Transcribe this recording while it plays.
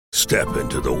Step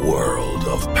into the world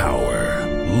of power,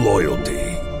 loyalty,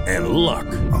 and luck.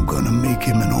 I'm gonna make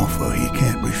him an offer he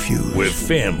can't refuse. With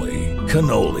family,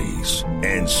 cannolis,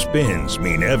 and spins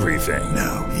mean everything.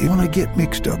 Now, you wanna get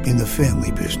mixed up in the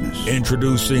family business.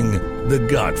 Introducing The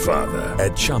Godfather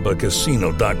at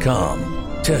ChumbaCasino.com.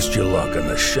 Test your luck in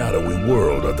the shadowy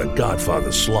world of The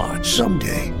Godfather slot.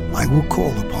 Someday, I will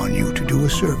call upon you to do a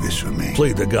service for me.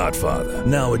 Play The Godfather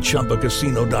now at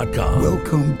ChumbaCasino.com.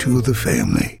 Welcome to the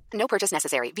family. No purchase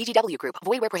necessary. VGW Group.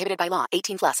 Void where prohibited by law.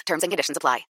 18+. Terms and conditions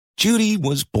apply. Judy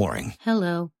was boring.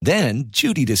 Hello. Then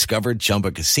Judy discovered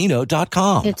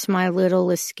ChumbaCasino.com. It's my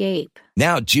little escape.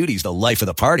 Now Judy's the life of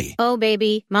the party. Oh,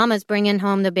 baby, mama's bringing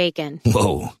home the bacon.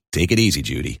 Whoa, take it easy,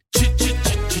 Judy.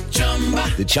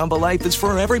 The Chumba life is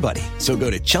for everybody. So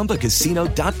go to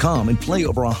ChumbaCasino.com and play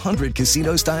over 100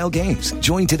 casino-style games.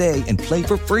 Join today and play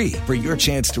for free for your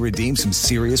chance to redeem some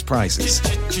serious prizes.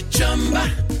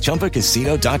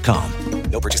 ChumbaCasino.com.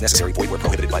 No purchase necessary. Void where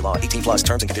prohibited by law. 18+.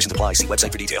 Terms and conditions apply. See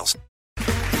website for details.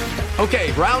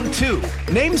 Okay, round two.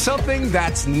 Name something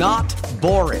that's not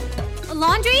boring. A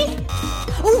laundry?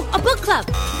 Ooh, a book club.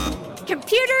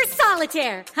 Computer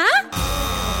solitaire, huh?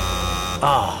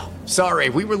 Ah, sorry,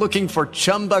 we were looking for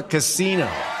Chumba Casino.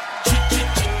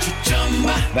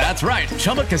 That's right,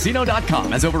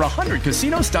 ChumbaCasino.com has over 100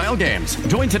 casino-style games.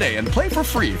 Join today and play for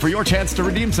free for your chance to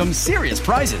redeem some serious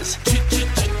prizes.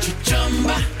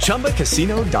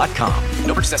 ChumbaCasino.com.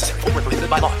 No purchase necessary. Void where prohibited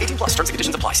by law. 18+. Terms and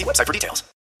conditions apply. See website for details.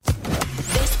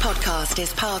 This podcast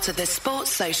is part of the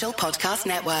Sports Social Podcast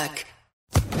Network.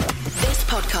 This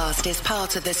podcast is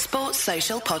part of the Sports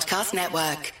Social Podcast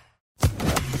Network.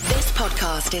 This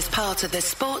podcast is part of the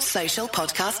Sports Social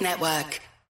Podcast Network.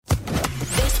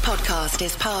 This podcast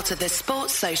is part of the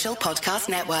Sports Social Podcast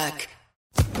Network.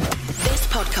 This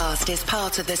podcast is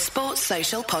part of the Sports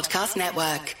Social Podcast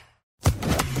Network.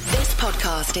 This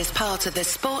podcast is part of the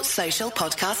Sports Social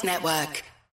Podcast Network.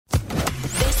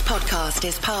 This podcast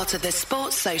is part of the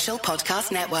Sports Social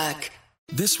Podcast Network.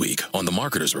 This week on The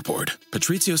Marketer's Report,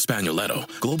 Patrizio Spagnoletto,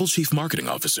 Global Chief Marketing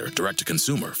Officer,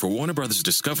 Direct-to-Consumer for Warner Brothers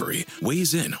Discovery,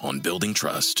 weighs in on building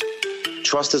trust.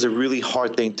 Trust is a really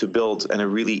hard thing to build and a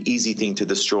really easy thing to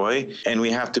destroy, and we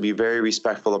have to be very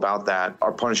respectful about that.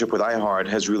 Our partnership with iHeart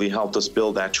has really helped us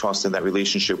build that trust and that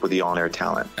relationship with the on-air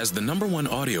talent. As the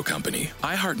 #1 audio company,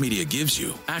 iHeartMedia gives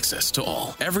you access to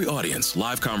all. Every audience,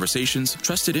 live conversations,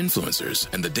 trusted influencers,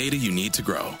 and the data you need to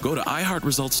grow. Go to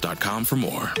iHeartResults.com for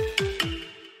more.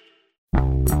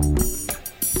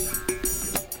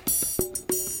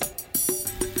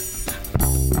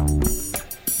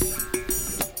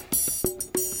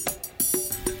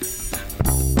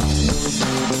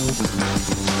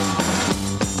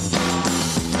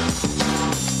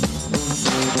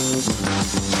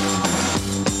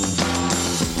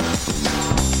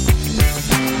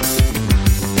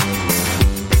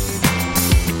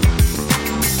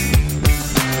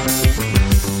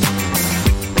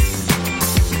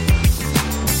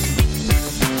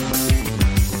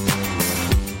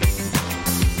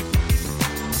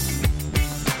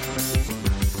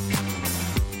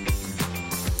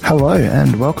 Hello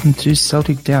and welcome to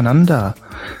Celtic Down Under.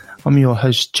 I'm your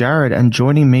host Jared, and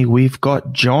joining me we've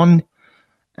got John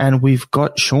and we've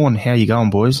got Sean. How you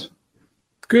going, boys?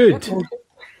 Good.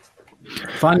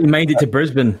 Finally made it to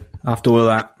Brisbane after all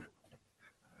that.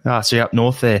 So you're up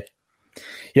north there.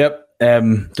 Yep.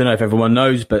 Don't know if everyone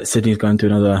knows, but Sydney's going through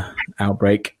another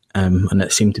outbreak, and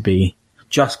it seemed to be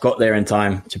just got there in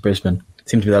time to Brisbane. It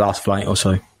seemed to be the last flight or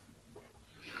so.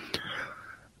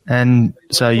 And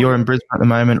so you're in Brisbane at the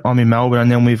moment, I'm in Melbourne,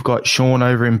 and then we've got Sean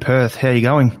over in Perth. How are you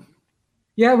going?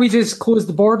 Yeah, we just closed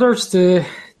the borders to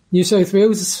New South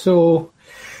Wales, so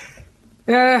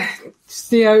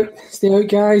stay out,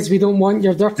 guys. We don't want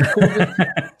your dirty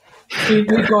COVID.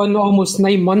 We've gone almost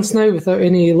 9 months now without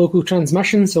any local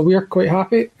transmission, so we're quite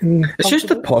happy. It's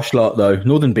just a posh lot, though.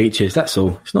 Northern Beaches, that's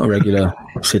all. It's not a regular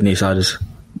Sydney-siders.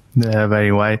 Yeah, but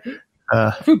anyway.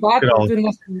 I feel bad for doing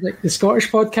this like the Scottish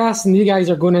podcast, and you guys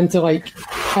are going into like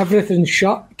everything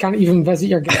shut. Can't even visit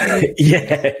your guys.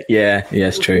 yeah,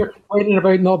 it's true. You're complaining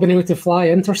about not being able to fly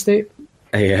interstate.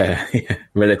 Yeah,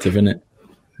 relative, isn't it?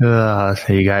 There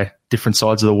you go. Different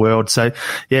sides of the world. So,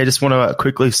 yeah, just want to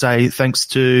quickly say thanks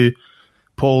to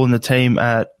Paul and the team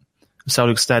at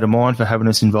Celtic State of Mind for having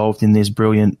us involved in this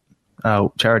brilliant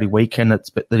charity weekend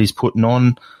that he's putting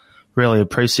on. Really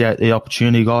appreciate the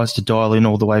opportunity, guys, to dial in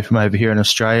all the way from over here in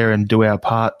Australia and do our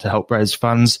part to help raise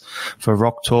funds for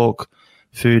Rock Talk,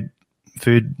 Food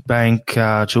Bank,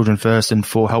 Children First, and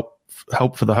for help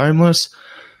for the homeless.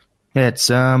 Yeah, it's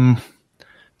a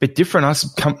bit different, us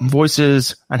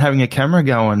voices and having a camera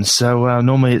going. So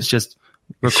normally it's just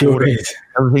recording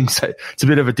everything. So it's a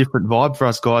bit of a different vibe for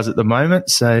us guys at the moment.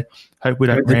 So hope we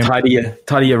don't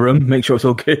tidy your room, make sure it's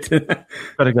all good.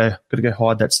 gotta go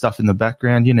hide that stuff in the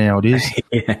background. You know how it is.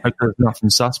 Hope there's nothing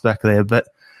sus back there. But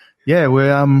yeah,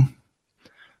 we're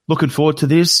looking forward to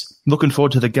this. Looking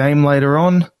forward to the game later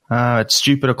on. It's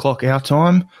stupid o'clock our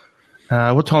time.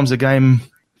 What time's the game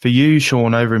for you,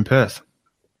 Sean, over in Perth?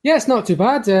 Yeah, it's not too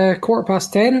bad.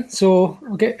 10:15. So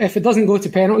if it doesn't go to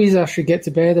penalties, I should get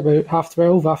to bed about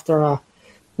 12:30 after a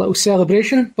little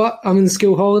celebration. But I'm in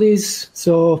school holidays,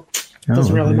 so it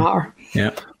doesn't really matter.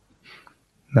 Yeah.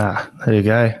 Nah, there you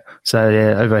go. So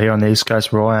yeah, over here on the East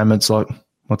Coast where I am, it's like,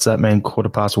 what's that mean,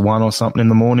 1:15 or something in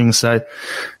the morning. So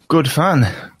good fun.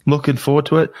 Looking forward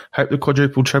to it. Hope the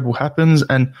quadruple treble happens.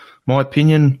 And my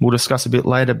opinion, we'll discuss a bit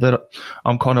later, but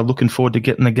I'm kind of looking forward to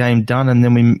getting the game done, and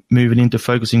then we moving into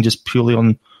focusing just purely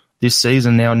on this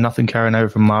season now, nothing carrying over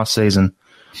from last season.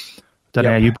 Don't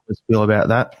know how you boys feel about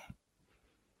that.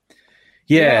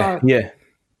 Yeah.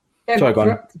 Sorry, go on.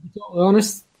 To be totally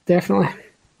honest, definitely.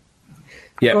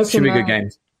 Yeah, should be good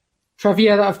games.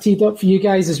 Trivia that I've teed up for you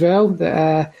guys as well.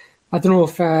 That I don't know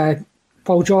if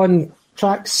Paul John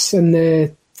tracks in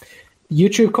the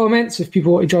YouTube comments if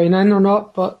people want to join in or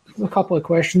not, but a couple of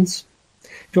questions. Do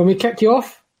you want me to kick you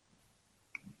off?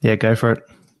 Yeah, go for it.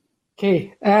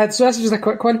 Okay, so this is just a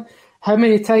quick one. How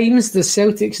many times does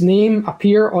Celtic's name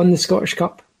appear on the Scottish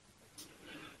Cup?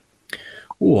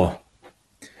 Oh,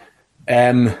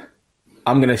 I'm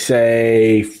going to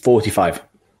say 45.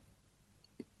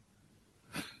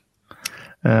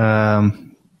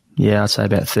 Yeah, I'd say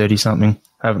about 30-something.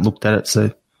 I haven't looked at it,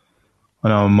 so I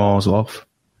know I'm miles off.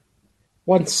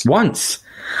 Once.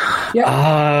 Yeah.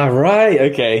 Ah, right.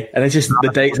 Okay. And it's just the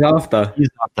dates after.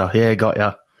 Yeah, got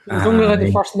ya. It's only like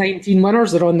the first 19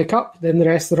 winners are on the cup, then the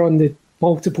rest are on the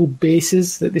multiple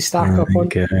bases that they stack up on.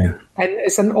 Okay. And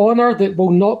it's an honour that will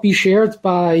not be shared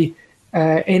by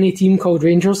any team called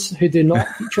Rangers who do not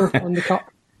feature on the cup.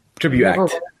 Tribute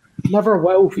act. Never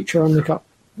will feature on the cup.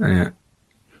 Yeah.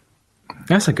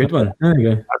 That's a good one. There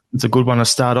you go. It's a good one to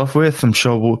start off with. I'm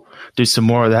sure we'll do some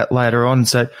more of that later on.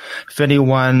 So if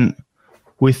anyone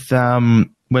with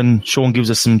when Sean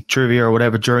gives us some trivia or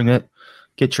whatever during it,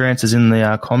 get your answers in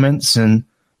the comments. And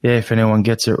yeah, if anyone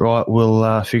gets it right,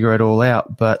 we'll figure it all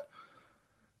out. But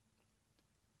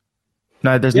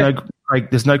no, there's no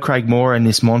Craig Moore in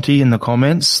this Monty in the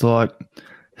comments. Like,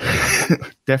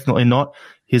 definitely not.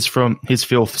 He's from his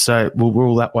filth, so we'll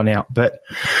rule that one out. But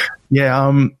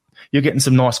yeah, you're getting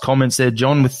some nice comments there,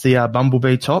 John, with the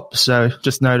Bumblebee top. So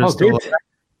just noticed all of that.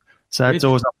 So it's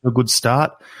always up to a good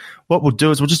start. What we'll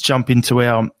do is we'll just jump into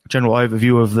our general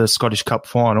overview of the Scottish Cup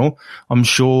final. I'm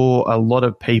sure a lot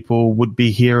of people would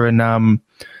be hearing, the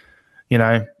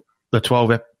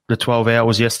 12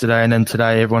 hours yesterday, and then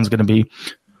today everyone's going to be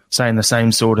saying the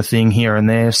same sort of thing here and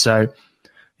there. So,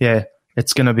 yeah,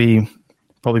 it's going to be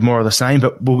probably more of the same,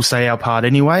 but we'll say our part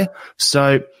anyway.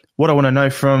 So what I want to know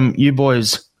from you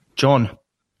boys, John,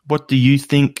 what do you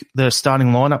think the starting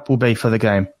lineup will be for the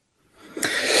game?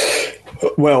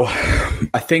 Well,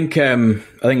 I think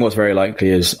what's very likely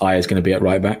is Aya's going to be at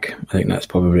right back. I think that's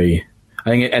probably. I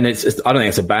don't think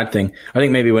it's a bad thing. I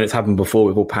think maybe when it's happened before,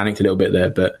 we've all panicked a little bit there,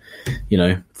 but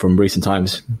from recent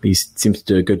times, he seems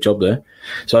to do a good job there.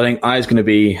 So I think Aya's going to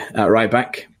be at right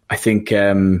back. I think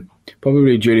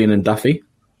probably Julian and Duffy,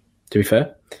 to be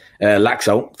fair.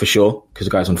 Laxalt for sure, because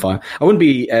the guy's on fire. I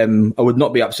would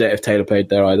not be upset if Taylor played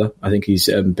there either. I think he's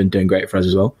been doing great for us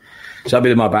as well. So that'll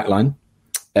be my back line.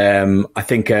 I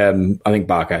think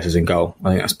Barkas is in goal. I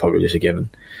think that's probably just a given.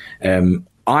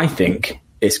 I think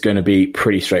it's going to be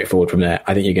pretty straightforward from there.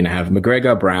 I think you're going to have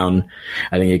McGregor, Brown.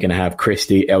 I think you're going to have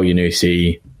Christie, El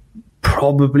Yunusi,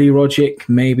 probably Rogic,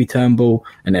 maybe Turnbull,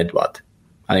 and Edward.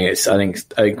 I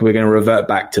think we're going to revert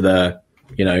back to the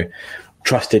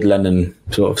trusted Lennon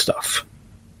sort of stuff.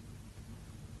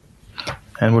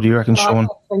 And what do you reckon, Sean?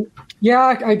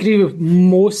 I agree with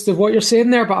most of what you're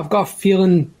saying there, but I've got a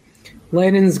feeling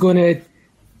Lennon's going to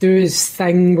do his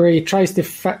thing where he tries to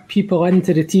fit people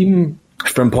into the team.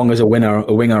 Frimpong as a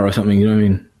winger or something, you know what I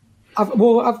mean?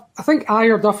 I think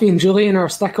Ayer, Duffy and Julian are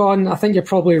stick on. I think you're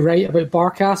probably right about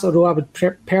Barkas, although I would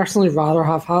personally rather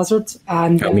have Hazard.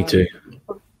 And me too.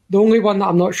 The only one that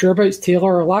I'm not sure about is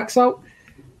Taylor or Laxalt.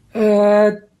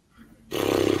 I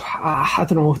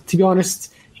don't know. To be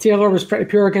honest, Taylor was pretty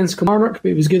poor against Kilmarnock, but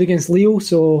he was good against Leo.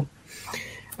 So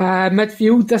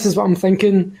midfield, this is what I'm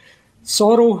thinking.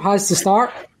 Sorrow has to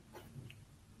start.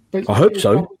 But I hope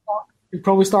so. He'll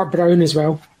probably start Brown as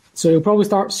well. So he'll probably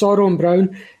start Sorrow and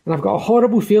Brown. And I've got a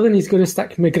horrible feeling he's going to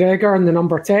stick McGregor in the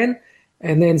number 10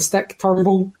 and then stick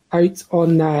Turnbull out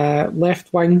on the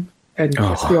left wing and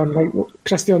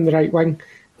Christie on the right wing.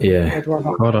 Yeah. Edward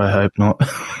up. God, I hope not.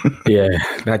 Yeah,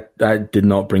 that did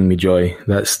not bring me joy.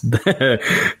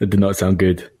 That did not sound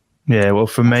good. Yeah, well,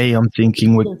 for me, I'm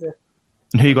thinking who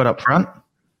you got up front?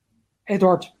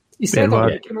 Edward. He said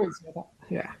Edward. that. He came out and said that.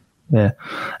 Yeah. Yeah.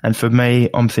 And for me,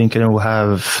 I'm thinking we'll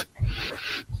have,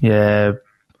 I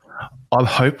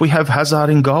hope we have Hazard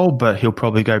in goal, but he'll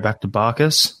probably go back to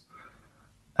Barkas.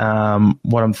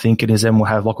 What I'm thinking is then we'll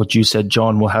have, like what you said,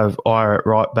 John, we'll have Ira at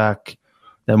right back,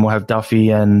 then we'll have Duffy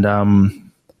and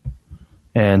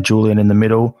Julian in the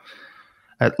middle.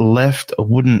 At left,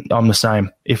 I'm the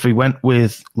same. If we went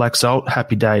with Laxalt,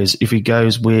 happy days. If he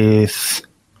goes with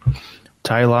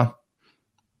Taylor,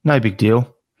 no big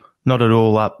deal. Not at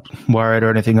all worried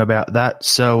or anything about that.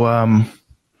 So,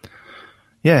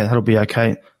 that'll be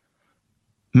okay.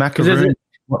 Macaroon,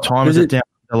 what time is it down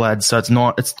to the lads? So it's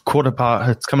coming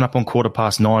up on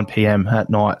 9:15 p.m. at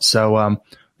night. So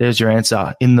there's your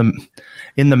answer. In the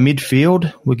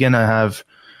midfield, we're going to have,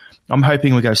 I'm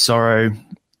hoping we go Sorrow,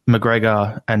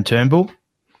 McGregor and Turnbull.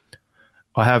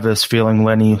 I have this feeling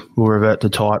Lenny will revert to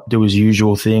type, do his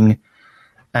usual thing,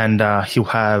 and he'll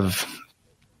have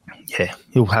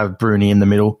Bruni in the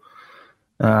middle.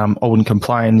 I wouldn't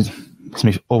complain. It's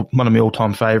one of my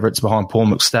all-time favourites behind Paul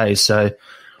McStay. So,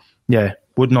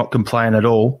 would not complain at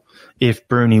all if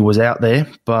Bruni was out there.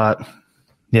 But,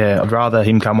 I'd rather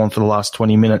him come on for the last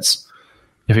 20 minutes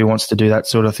if he wants to do that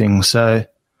sort of thing. So,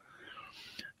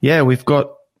 we've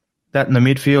got that in the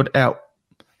midfield, out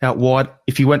wide.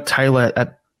 If you went Taylor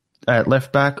at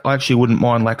left back, I actually wouldn't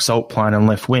mind Laxalt playing on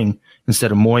left wing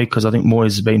instead of Moy, because I think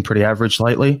Moy's been pretty average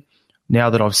lately. Now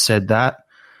that I've said that,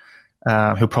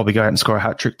 he'll probably go out and score a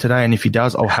hat-trick today, and if he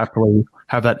does, I'll happily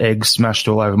have that egg smashed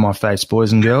all over my face,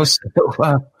 boys and girls.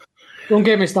 Don't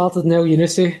get me started now,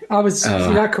 Eunice. I was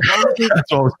that command.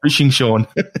 That's what I was fishing, Sean.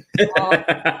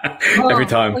 Every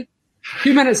time. Like,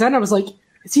 2 minutes in, I was like,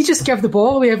 does he just give the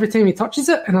ball away every time he touches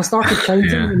it? And I started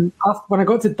counting, and when I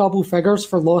got to double figures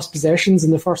for lost possessions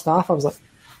in the first half, I was like,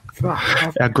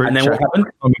 our group chat,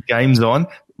 when the game's on,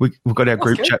 we've got our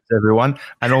group chat to everyone,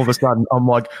 and all of a sudden I'm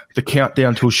like, the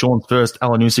countdown till Sean's first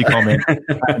Alanusi comment.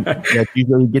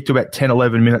 You get to about 10,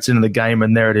 11 minutes into the game,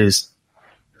 and there it is.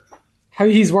 How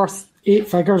he's worth 8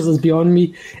 figures is beyond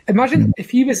me. Imagine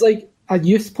if he was like a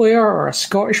youth player or a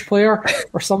Scottish player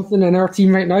or something in our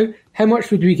team right now, how much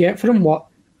would we get for him? What,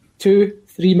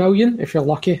 2-3 million if you're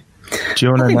lucky? Do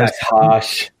you want to know? That's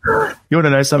harsh. You want to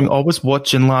know something? I was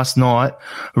watching last night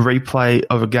a replay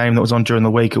of a game that was on during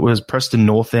the week. It was Preston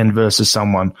North End versus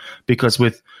someone, because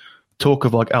with talk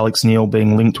of like Alex Neil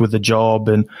being linked with the job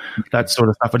and that sort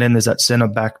of stuff, and then there's that centre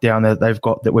back down there that they've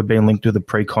got that we're being linked with a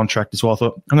pre-contract as well. I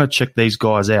thought, I'm going to check these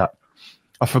guys out.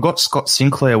 I forgot Scott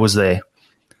Sinclair was there.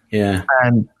 Yeah.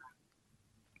 And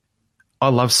I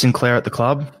love Sinclair at the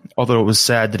club. I thought it was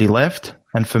sad that he left.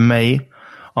 And for me,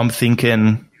 I'm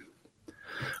thinking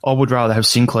I would rather have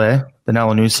Sinclair than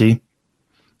Alanusi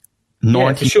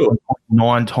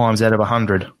 99 times out of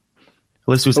 100.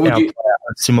 Unless it was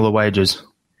similar wages.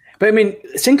 But I mean,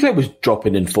 Sinclair was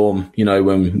dropping in form,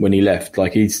 when he left.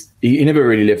 Like he never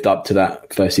really lived up to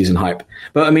that first season hype.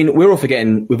 But I mean, we're all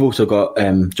forgetting we've also got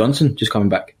Johnson just coming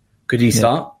back. Could he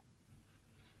start?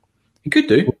 He could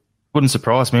do. Wouldn't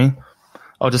surprise me.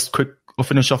 I'll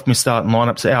finish off my starting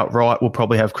lineups. Outright, we'll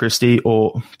probably have Christie,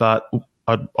 but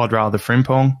I'd rather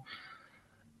Frimpong.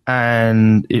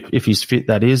 And if he's fit,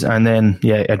 that is. And then,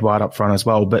 Edward up front as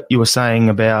well. But you were saying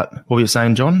what were you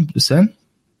saying, John, just then?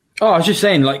 Oh, I was just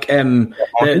saying, like,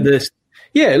 the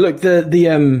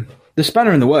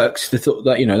spanner in the works,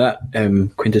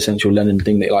 that quintessential Lennon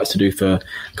thing that he likes to do for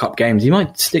cup games, he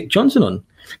might stick Johnson on.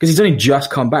 Because he's only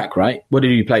just come back, right? What did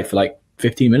he play for, like,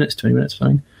 15 minutes, 20 minutes or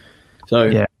something?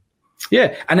 So,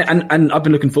 yeah. And I've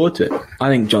been looking forward to it. I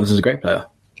think Johnson's a great player.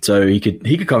 So he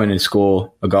could come in and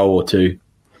score a goal or two.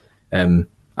 I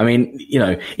mean,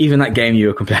 even that game you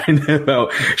were complaining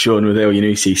about, Sean, with El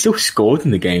Yunusi, he still scored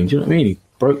in the game. Do you know what I mean? He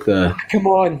broke the... Come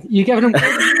on, you giving him...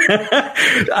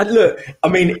 Look, I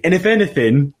mean, and if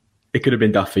anything, it could have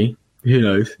been Duffy. Who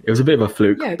knows? It was a bit of a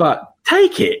fluke. Yeah. But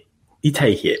take it. You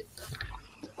take it.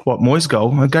 What, Moyes'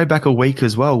 goal? I go back a week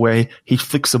as well, where he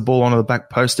flicks the ball onto the back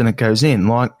post and it goes in.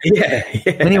 Like,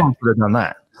 anyone could have done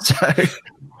that. So,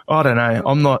 I don't know.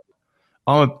 I'm not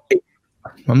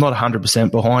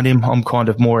 100% behind him. I'm kind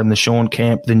of more in the Sean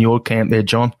camp than your camp there,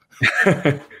 John.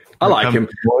 I like him.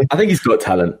 I think he's got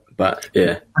talent, but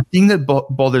yeah. The thing that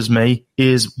bothers me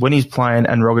is when he's playing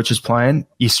and Rogic is playing,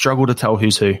 you struggle to tell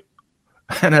who's who.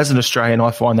 And as an Australian, I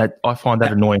find that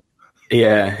annoying.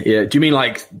 Yeah. Do you mean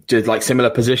like just like similar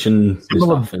position,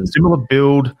 similar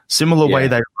build, similar way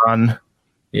they run?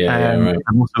 Right.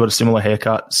 I've also got a similar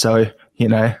haircut, so you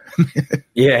know.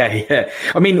 Yeah.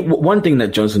 I mean, one thing that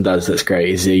Johnson does that's great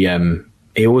is he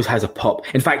always has a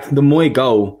pop. In fact, the Moy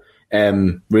goal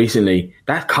recently,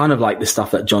 that's kind of like the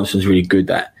stuff that Johnson's really good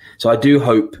at. So I do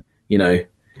hope, you know,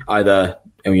 either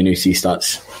Elyounoussi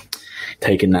starts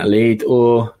taking that lead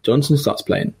or Johnson starts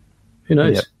playing. Who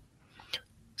knows? Yep.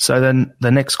 So then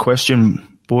the next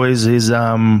question, boys, is we've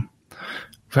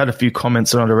had a few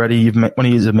comments on it already. One of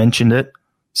you have mentioned it.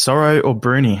 Sorrow or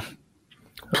Bruni?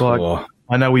 Like,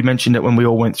 I know we mentioned it when we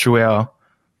all went through our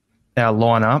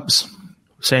lineups.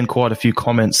 Seen quite a few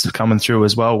comments coming through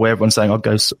as well where everyone's saying, I'd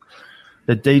go.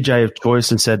 The DJ of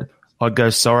choice has said, I'd go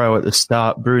Sorrow at the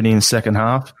start, Bruni in the second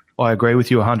half. I agree with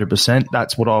you 100%.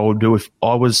 That's what I would do if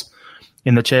I was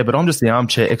in the chair, but I'm just the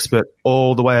armchair expert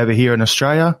all the way over here in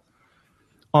Australia.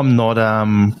 I'm not,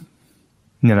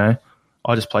 you know,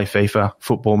 I just play FIFA,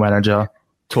 Football Manager,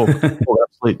 talk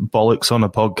absolute bollocks on a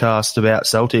podcast about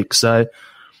Celtic. So,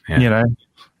 you know,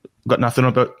 got nothing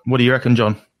on, but what do you reckon,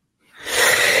 John?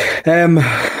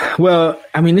 Well,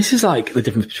 I mean, this is like the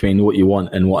difference between what you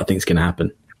want and what I think is going to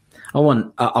happen. I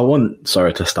want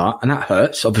Sorrow to start, and that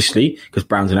hurts, obviously, because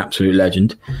Brown's an absolute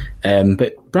legend.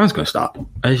 But Brown's going to start.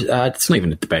 It's not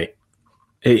even a debate.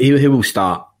 He will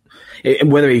start.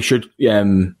 Whether he should,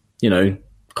 you know,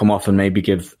 come off and maybe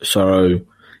give Sorrow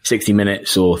 60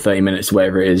 minutes or 30 minutes,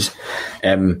 whatever it is,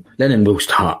 Lennon will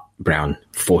start Brown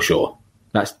for sure.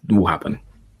 That will happen.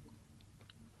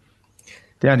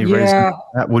 The only reason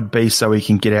that would be so he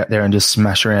can get out there and just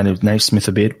smash around with Naismith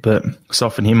a bit, but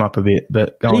soften him up a bit.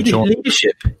 But go on, Sean.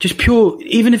 Leadership, just pure.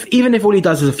 Even if all he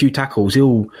does is a few tackles,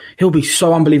 he'll be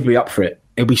so unbelievably up for it.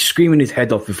 He'll be screaming his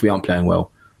head off if we aren't playing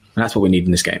well, and that's what we need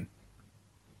in this game.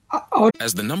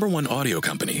 As the #1 audio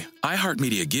company,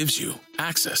 iHeartMedia gives you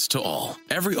access to all.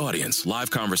 Every audience,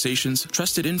 live conversations,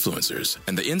 trusted influencers,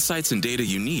 and the insights and data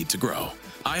you need to grow.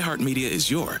 iHeartMedia is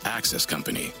your access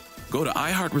company. Go to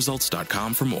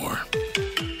iHeartResults.com for more.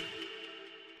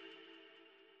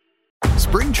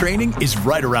 Spring training is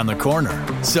right around the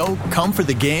corner. So come for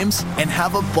the games and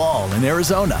have a ball in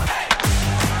Arizona.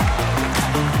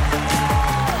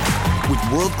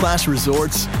 With world-class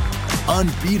resorts,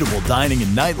 unbeatable dining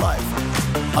and nightlife,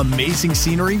 amazing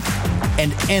scenery,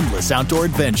 and endless outdoor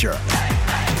adventure.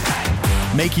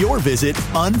 Make your visit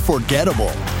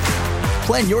unforgettable.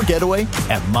 Plan your getaway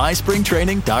at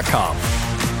myspringtraining.com.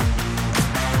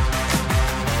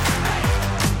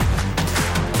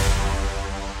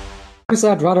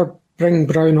 I'd rather bring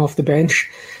Brown off the bench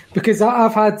because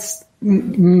I've had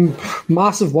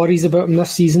massive worries about him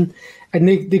this season. And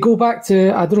they go back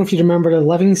to, I don't know if you remember the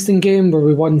Livingston game where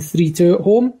we won 3-2 at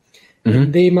home.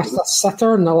 Mm-hmm. They missed a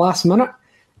sitter in the last minute.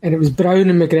 And it was Brown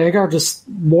and McGregor just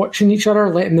watching each other,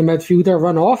 letting the midfielder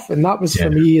run off. And that was, for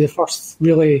me, the first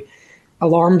really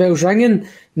alarm bells ringing. And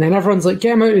then everyone's like,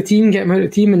 get him out of the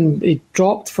team. And he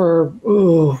dropped for,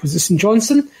 was it St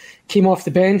Johnson? Came off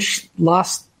the bench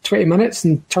last 20 minutes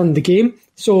and turned the game.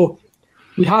 So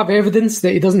we have evidence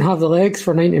that he doesn't have the legs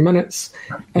for 90 minutes,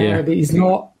 that he's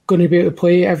not going to be able to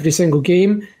play every single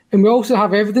game. And we also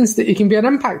have evidence that he can be an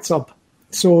impact sub.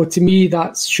 So to me,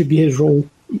 that should be his role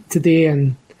today.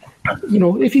 And, you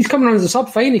know, if he's coming on as a sub,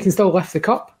 fine, he can still lift the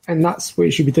cup. And that's what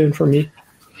he should be doing for me.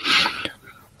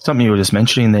 Something you were just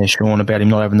mentioning there, Sean, about him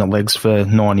not having the legs for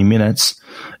 90 minutes.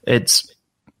 It's,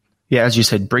 as you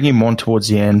said, bring him on towards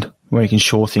the end where he can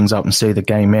shore things up and see the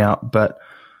game out. But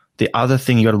the other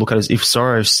thing you got to look at is if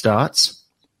Sorrow starts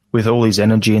with all his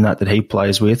energy and that he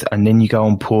plays with, and then you go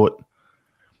and put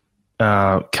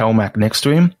Kelmack next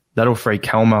to him, that'll free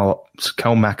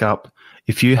Kelmack up.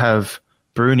 If you have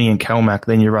Bruni and Kelmack,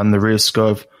 then you run the risk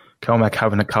of Kelmack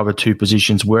having to cover two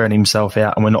positions, wearing himself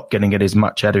out, and we're not getting it as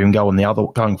much out of him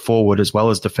going forward as well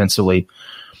as defensively.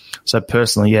 So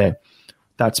personally,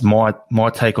 that's my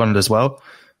take on it as well.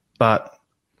 But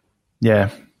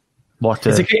look,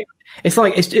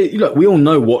 we all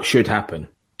know what should happen.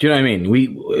 Do you know what I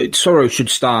mean? Sorrow should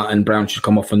start and Brown should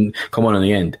come on in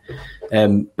the end.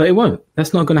 But it won't.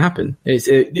 That's not going to happen.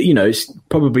 It's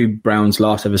probably Brown's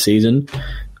last ever season.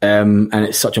 And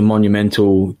it's such a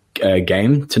monumental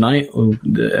game tonight, or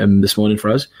this morning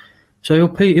for us. So he'll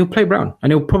play Brown,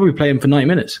 and he'll probably play him for 90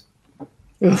 minutes.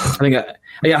 I think.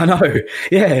 I know.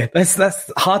 Yeah,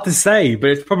 that's hard to say,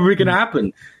 but it's probably going to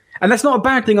happen. And that's not a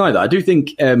bad thing either. I do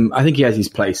think I think he has his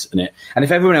place in it. And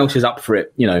if everyone else is up for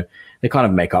it, they kind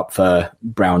of make up for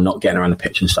Brown not getting around the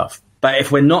pitch and stuff. But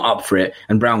if we're not up for it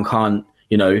and Brown can't,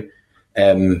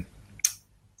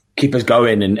 keep us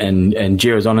going and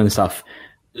jeer us on and stuff,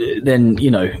 then,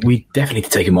 we definitely need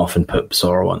to take him off and put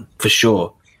Sorrow on, for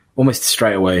sure. Almost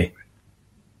straight away.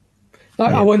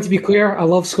 I want to be clear. I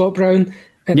love Scott Brown.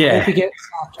 And I hope he gets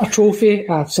a trophy,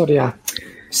 a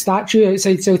statue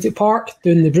outside Celtic Park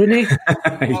doing the Bruni.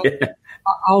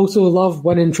 I also love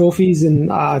winning trophies,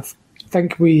 and I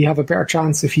think we have a better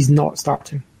chance if he's not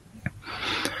starting.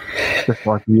 Just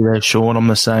like you there, Sean, I'm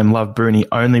the same. Love Bruni,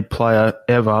 only player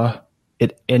ever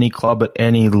at any club at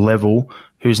any level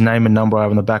whose name and number I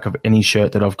have on the back of any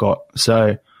shirt that I've got.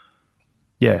 So,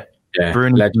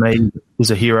 Bruni to me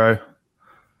is a hero.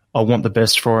 I want the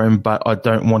best for him, but I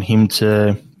don't want him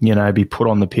to, be put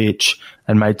on the pitch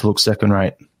and made to look second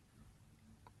rate.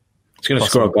 He's going to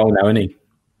score a goal now, isn't he?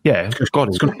 Yeah, he's going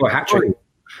to score a hat-trick.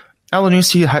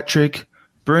 Alanusi a hat-trick.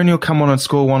 Bruni will come on and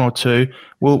score one or two.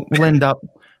 We'll end up,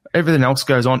 everything else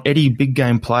goes on. Eddie, big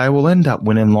game player, will end up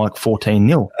winning like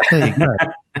 14-0. There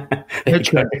you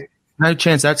go. No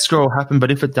chance that score will happen,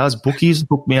 but if it does, bookies,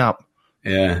 book me up.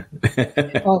 Yeah.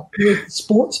 Well, the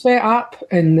Sportsbet app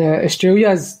in Australia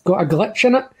has got a glitch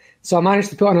in it, so I managed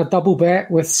to put on a double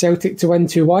bet with Celtic to win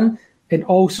 2-1 and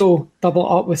also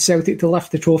double up with Celtic to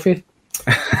lift the trophy.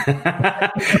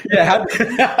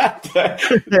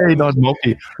 Very nice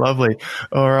multi. Lovely.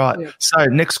 All right. Yeah. So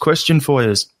next question for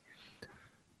you is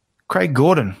Craig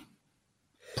Gordon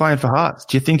playing for Hearts.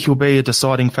 Do you think he'll be a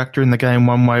deciding factor in the game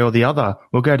one way or the other?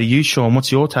 We'll go to you, Sean.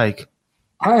 What's your take?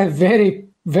 Very,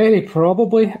 very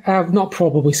probably.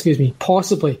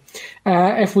 Possibly.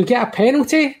 If we get a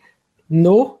penalty,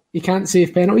 no, he can't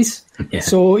save penalties. Yeah.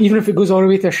 So even if it goes all the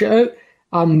way to a shootout,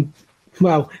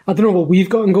 well, I don't know what we've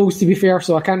got in goals, to be fair,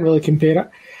 so I can't really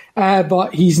compare it.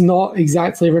 But he's not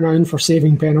exactly renowned for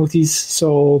saving penalties,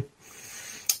 so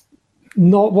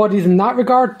not worried in that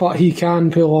regard, but he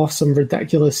can pull off some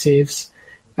ridiculous saves.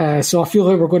 So I feel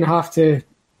like we're going to have to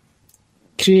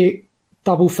create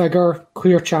double-figure,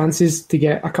 clear chances to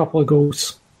get a couple of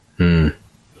goals. What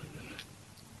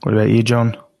about you,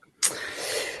 John?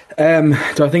 Do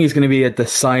I think he's going to be a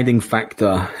deciding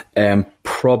factor?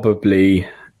 Probably.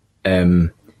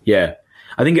 Yeah,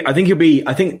 I think he'll be.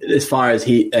 I think as far as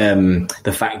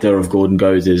the factor of Gordon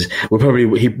goes, is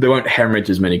they won't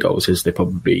hemorrhage as many goals as they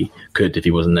probably could if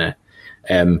he wasn't there.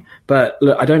 But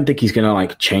look, I don't think he's going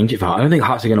to change it for Hearts. I don't think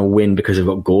Hearts are going to win because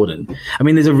of Gordon. I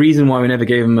mean, there's a reason why we never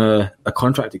gave him a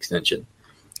contract extension.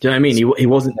 Do you know what I mean? He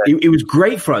wasn't. He was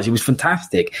great for us. He was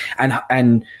fantastic.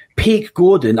 And peak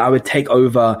Gordon, I would take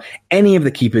over any of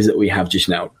the keepers that we have just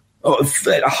now,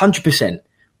 100%.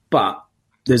 But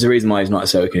there's a reason why he's not a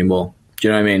Celtic anymore. Do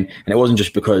you know what I mean? And it wasn't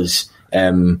just because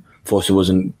Forster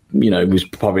wasn't, was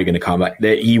probably going to come back.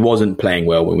 He wasn't playing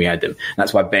well when we had him.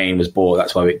 That's why Bain was bought.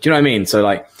 That's why do you know what I mean?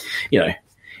 So,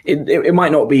 it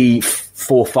might not be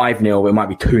 4-5-0, but it might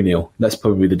be 2-0. That's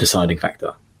probably the deciding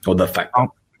factor, or the factor.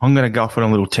 I'm going to go off on a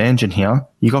little tangent here.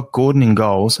 You got Gordon in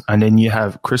goals, and then you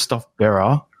have Christoph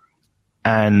Berra,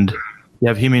 and you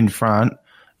have him in front,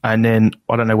 and then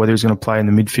I don't know whether he's going to play in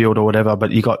the midfield or whatever,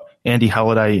 but you got Andy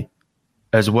Halliday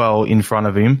as well in front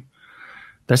of him.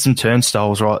 There's some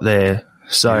turnstiles right there.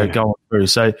 So going through.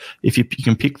 So if you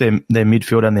can pick their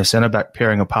midfield and their centre-back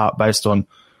pairing apart based on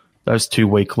those two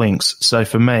weak links. So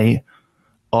for me,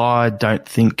 I don't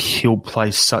think he'll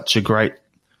play such a great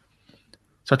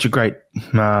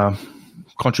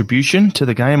contribution to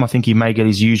the game. I think he may get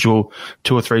his usual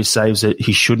 2 or 3 saves that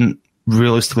he shouldn't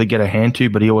realistically get a hand to,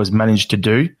 but he always managed to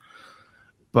do.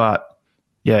 But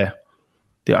yeah,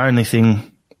 the only thing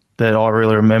that I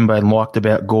really remember and liked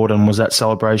about Gordon was that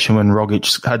celebration when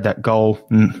Rogic had that goal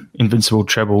in Invincible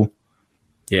Treble.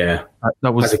 Yeah.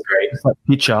 That was great. That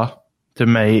picture to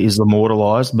me is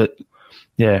immortalised, but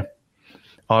yeah,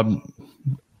 it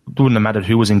wouldn't have mattered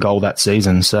who was in goal that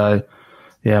season. So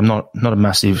yeah, I'm not a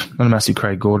massive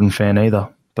Craig Gordon fan either,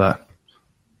 but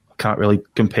I can't really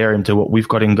compare him to what we've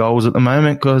got in goals at the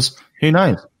moment because who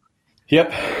knows?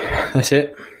 Yep, that's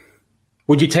it.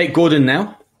 Would you take Gordon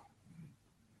now?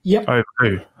 Yep. Over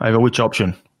who? Over which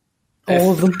option?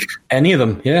 All of them. Any of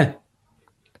them, yeah.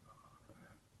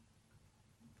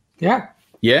 Yeah.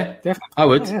 Yeah, definitely. I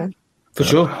would. Yeah. For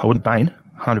sure. I wouldn't Bain,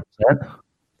 100%.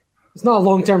 It's not a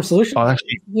long-term solution.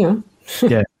 Yeah.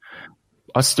 Yeah.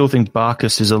 I still think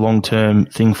Barkas is a long-term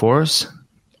thing for us.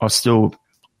 I still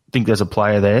think there's a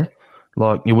player there.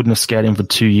 You wouldn't have scouted him for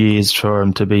 2 years for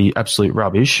him to be absolute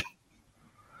rubbish.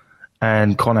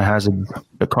 And Connor Hazard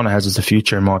is the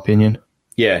future, in my opinion.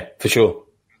 Yeah, for sure.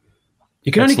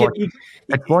 You can it's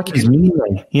like his mini,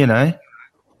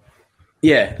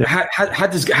 Yeah,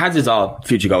 Hazard's our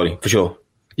future goalie, for sure.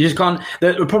 You just can't.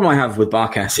 The problem I have with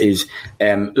Barkas is,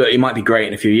 look, he might be great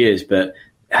in a few years, but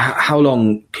how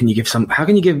long can you give How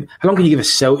long can you give a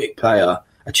Celtic player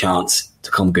a chance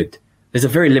to come good? There's a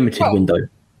very limited window.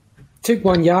 Took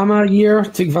Wanyama a year,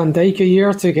 took Van Dijk a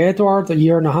year, took Edward a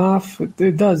year and a half.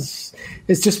 It does.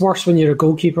 It's just worse when you're a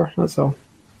goalkeeper, that's all.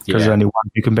 Because only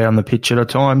one you can be on the pitch at a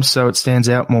time, so it stands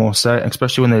out more. So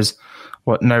especially when there's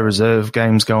no reserve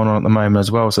games going on at the moment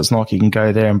as well. So it's not like you can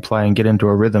go there and play and get into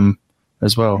a rhythm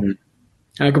as well.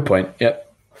 Good point.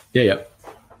 Yep. Yeah.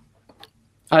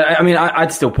 I mean,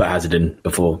 I'd still put Hazard in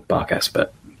before Barkas,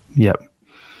 but yep.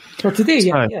 For today,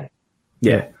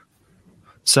 yeah.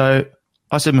 So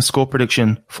I said my score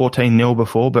prediction 14-0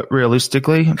 before, but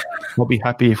realistically, I'll be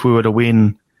happy if we were to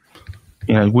win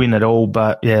at all.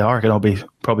 But yeah, I reckon I'll be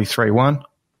probably 3-1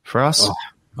 for us. Oh,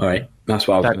 all right, that's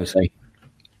what I was going to say.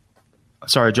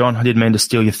 Sorry, John, I didn't mean to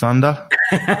steal your thunder.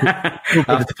 I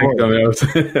have to think something else.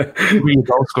 Who are your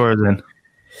goal scorers then?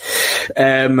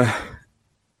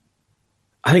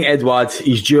 I think Edward,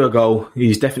 he's due a goal.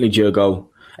 He's definitely due a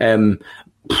goal.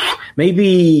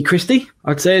 Maybe Christie,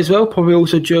 I'd say as well. Probably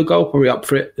also due a goal. Probably up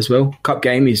for it as well. Cup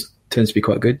game, he tends to be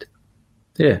quite good.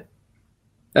 Yeah.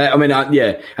 And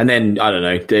then, I don't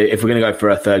know, if we're going to go for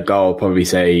a third goal, I'll probably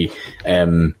say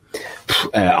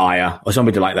Aya or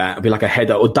somebody like that. It'll be like a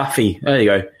header. Or Duffy. There you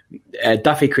go.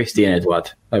 Duffy, Christie and Edward.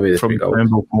 That'll be the three goals.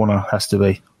 From corner has to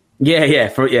be. Yeah,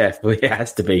 it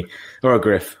has to be. Or a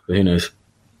Griff, but who knows.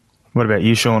 What about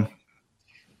you, Sean?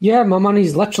 Yeah, my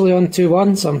money's literally on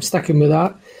 2-1, so I'm sticking with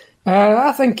that.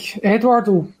 I think Edward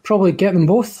will probably get them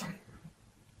both.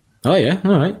 Oh, yeah,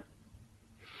 all right.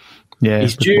 Yeah,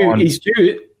 He's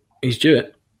due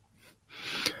it.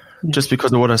 Just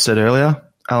because of what I said earlier,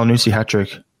 Alanusi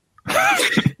hat-trick.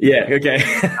 Yeah, okay.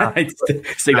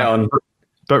 See that on.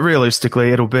 But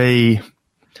realistically, it'll be,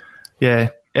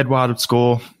 Edward would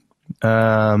score.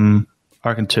 I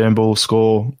reckon Turnbull will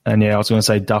score. And, I was going to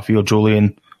say Duffy or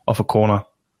Julian off a corner.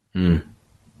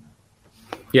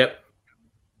 Yep.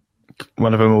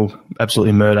 One of them will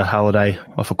absolutely murder Halliday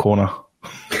off a corner.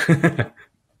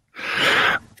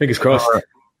 Fingers crossed.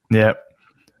 Yeah.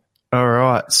 All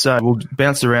right. So we'll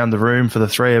bounce around the room for the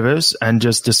three of us and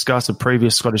just discuss a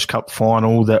previous Scottish Cup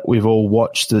final that we've all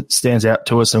watched that stands out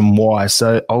to us and why.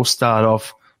 So I'll start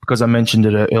off because I mentioned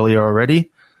it earlier already.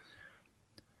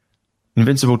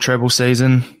 Invincible treble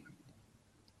season.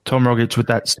 Tom Rogic with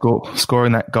that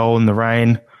scoring that goal in the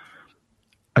rain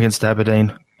against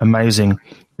Aberdeen. Amazing.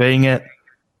 Being at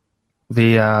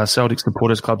the Celtic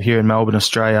Supporters Club here in Melbourne,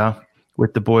 Australia,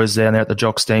 with the boys down there at the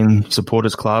Jockstein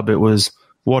Supporters Club, it was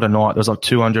what a night. There was like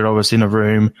 200 of us in a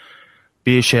room.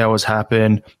 Beer showers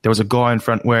happened. There was a guy in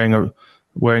front wearing a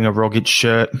Rogic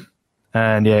shirt.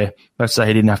 And let's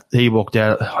say he walked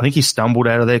out. I think he stumbled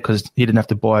out of there because he didn't have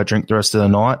to buy a drink the rest of the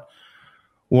night.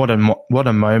 What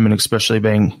a moment, especially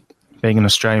being an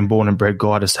Australian born and bred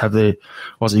guy, just have the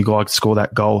Aussie guy score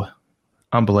that goal.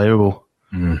 Unbelievable.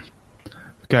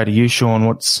 Go to you, Sean.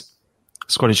 What's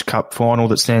Scottish Cup final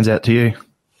that stands out to you?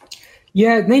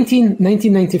 Yeah,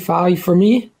 1995 for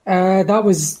me. That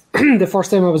was the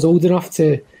first time I was old enough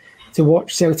to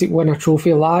watch Celtic win a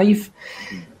trophy live.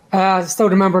 I still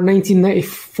remember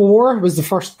 1994 was the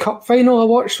first cup final I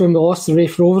watched when we lost to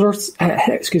Raith Rovers.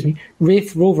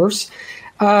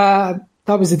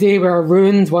 That was the day where I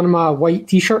ruined one of my white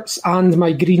T-shirts and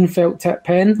my green felt tip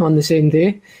pen on the same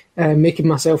day, making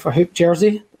myself a hoop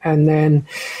jersey. And then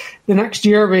the next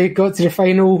year we got to the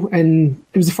final, and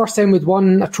it was the first time we'd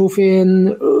won a trophy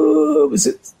in, was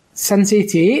it since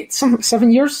 88?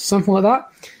 7 years, something like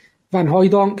that. Van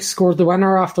Hooijdonk scored the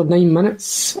winner after 9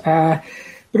 minutes. But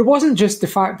it wasn't just the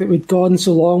fact that we'd gone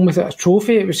so long without a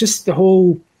trophy, it was just the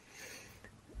whole...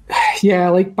 Yeah,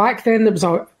 like back then there was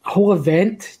a whole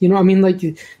event, you know what I mean? Like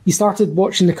you started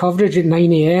watching the coverage at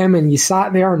 9 a.m. and you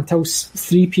sat there until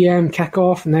 3 p.m.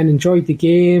 kickoff and then enjoyed the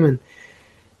game, and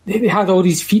they had all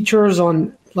these features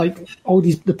on like all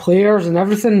the players and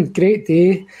everything. Great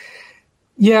day.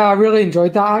 Yeah, I really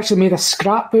enjoyed that. I actually made a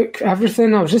scrapbook,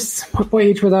 everything. I was just, what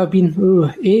age would I have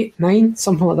been? 8, 9,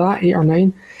 something like that, 8 or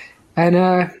 9.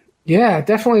 And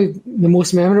definitely the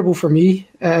most memorable for me.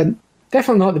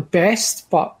 Definitely not the best,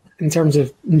 but in terms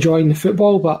of enjoying the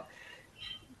football, but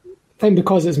I think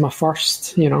because it's my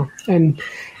first, and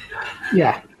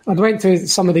I went to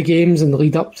some of the games in the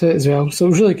lead up to it as well, so it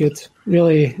was really good,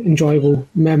 really enjoyable,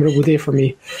 memorable day for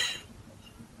me.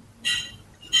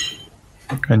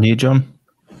 And you, John?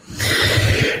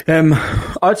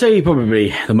 I'd say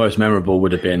probably the most memorable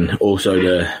would have been also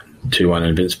the 2-1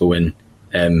 Invincible win.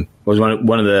 Was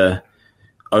one of the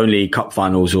only cup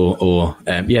finals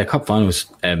cup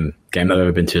finals game that I've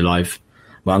ever been to live.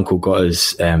 My uncle got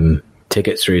us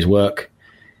tickets through his work.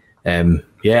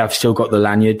 I've still got the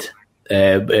lanyard.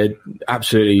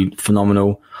 Absolutely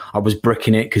phenomenal. I was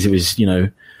bricking it because it was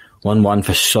 1-1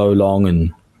 for so long,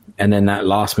 and And then that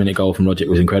last-minute goal from Rogic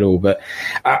was incredible. But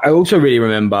I also really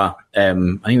remember, I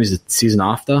think it was the season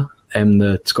after,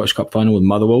 the Scottish Cup final with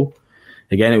Motherwell.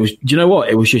 Again, it was, do you know what?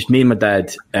 It was just me and my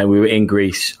dad, and we were in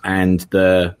Greece, and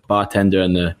the bartender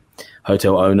and the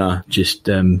hotel owner just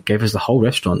gave us the whole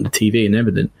restaurant, the TV and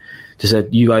everything. Just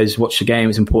said, you guys watch the game,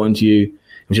 it's important to you.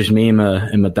 It was just me and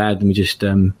my dad, and we just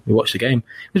we watched the game.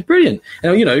 It was brilliant.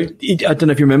 And, you know, I don't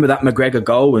know if you remember that McGregor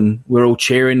goal, and we're all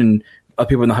cheering, and other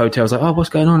people in the hotel was like, oh, what's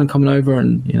going on? And coming over,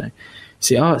 and, you know,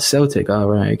 see, oh, it's Celtic. Oh,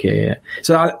 right, okay, yeah.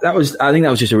 So I think that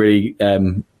was just a really,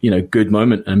 good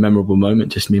moment, a memorable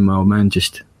moment. Just me and my old man,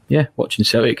 just watching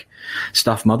Celtic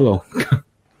stuff Motherwell.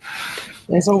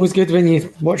 It's always good when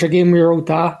you watch a game with your old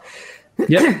dad.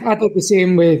 Yeah, I did the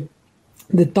same with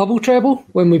the double treble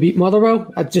when we beat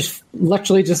Motherwell. I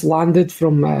literally landed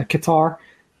from Qatar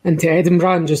into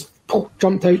Edinburgh and just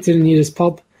jumped out to the nearest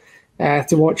pub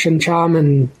to watch Cham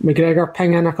and McGregor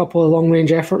ping in a couple of long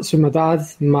range efforts with my dad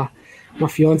and my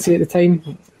fiance at the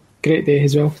time. Great day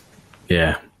as well.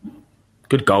 Yeah,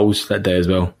 good goals that day as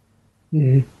well.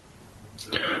 Mm-hmm.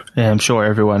 Yeah, I'm sure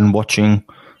everyone watching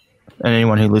and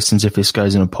anyone who listens, if this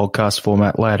goes in a podcast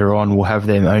format later on, will have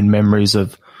their own memories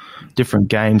of different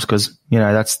games, because, you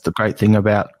know, that's the great thing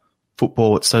about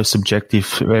football. It's so subjective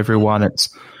for everyone.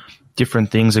 It's different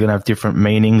things are going to have different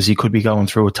meanings. You could be going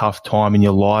through a tough time in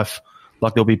your life.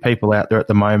 Like, there'll be people out there at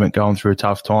the moment going through a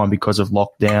tough time because of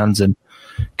lockdowns and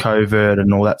COVID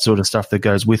and all that sort of stuff that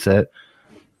goes with it.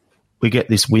 We get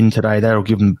this win today. That'll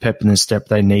give them the pep in the step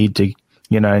they need to,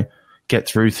 you know, get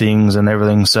through things and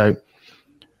everything. So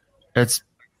it's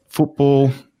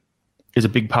football is a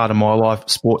big part of my life.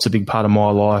 Sport's a big part of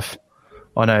my life.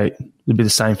 I know it'll be the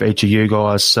same for each of you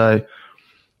guys. So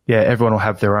yeah, everyone will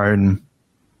have their own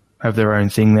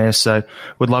thing there. So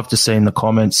we'd love to see in the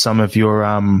comments some of your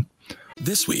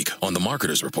This week on The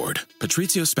Marketers Report,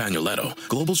 Patrizio Spagnoletto,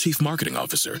 Global Chief Marketing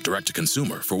Officer,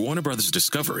 Direct-to-Consumer for Warner Brothers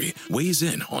Discovery, weighs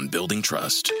in on building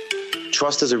trust.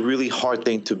 Trust is a really hard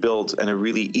thing to build and a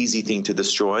really easy thing to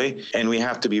destroy, and we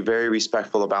have to be very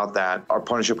respectful about that. Our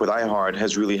partnership with iHeart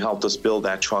has really helped us build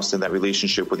that trust and that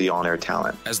relationship with the on-air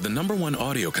talent. As the #1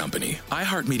 audio company,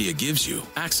 iHeartMedia gives you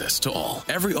access to all.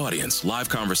 Every audience, live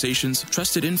conversations,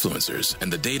 trusted influencers,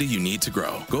 and the data you need to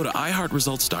grow. Go to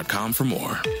iHeartResults.com for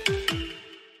more.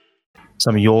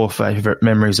 Some of your favourite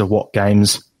memories of what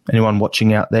games, anyone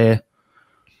watching out there.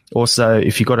 Also,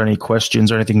 if you've got any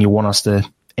questions or anything you want us to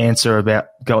answer about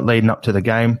leading up to the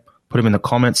game, put them in the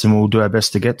comments and we'll do our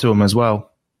best to get to them as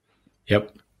well.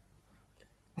 Yep.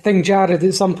 I think, Jared,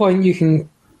 at some point you can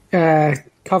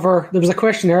cover, there was a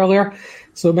question earlier,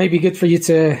 so it might be good for you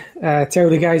to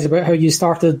tell the guys about how you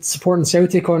started supporting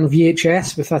Celtic on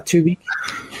VHS with a 2-week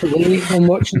delay on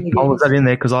watching the game. I was that in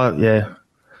there because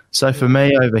So for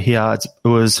me over here,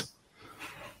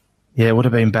 it would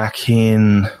have been back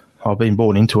in, I've been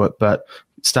born into it, but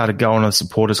started going to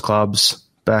supporters clubs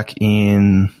back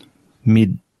in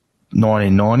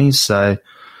mid-1990s, so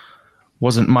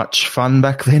wasn't much fun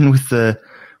back then with the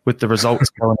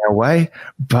results going our way.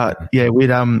 But yeah, we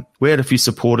had a few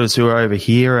supporters who were over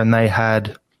here, and they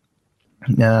had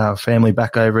family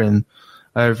back over in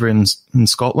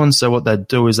Scotland. So what they'd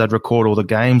do is they'd record all the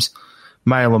games,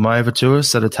 mail them over to us.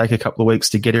 So it'd take a couple of weeks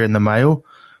to get here in the mail.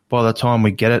 By the time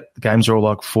we get it, the games are all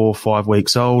like 4 or 5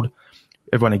 weeks old.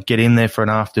 Everyone would get in there for an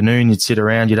afternoon. You'd sit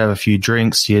around. You'd have a few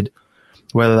drinks.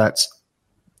 Whether that's,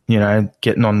 you know,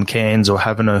 getting on cans or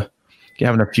having a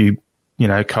few, you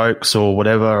know, Cokes or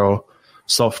whatever, or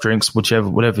soft drinks,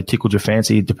 whatever tickled your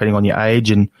fancy, depending on your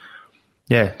age. And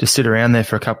yeah, just sit around there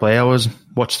for a couple of hours,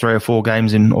 watch 3 or 4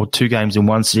 games or 2 games in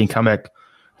one sitting, come back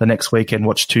the next weekend,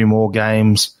 watch 2 more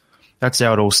games. That's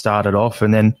how it all started off.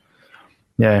 And then,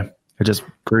 yeah, it just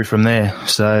grew from there.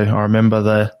 So I remember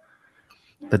the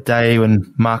day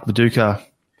when Mark Viduka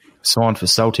signed for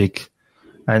Celtic,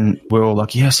 and we're all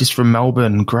like, yes, he's from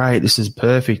Melbourne. Great, this is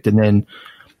perfect. And then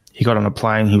he got on a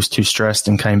plane, he was too stressed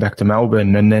and came back to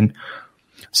Melbourne. And then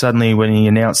suddenly when he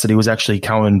announced that he was actually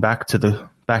coming back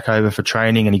over for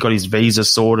training, and he got his visa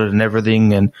sorted and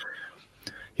everything, and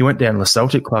he went down to the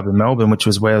Celtic Club in Melbourne, which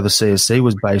was where the CSC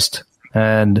was based.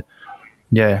 And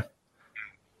yeah,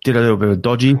 did a little bit of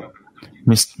dodgy,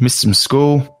 missed some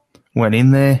school, went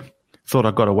in there, thought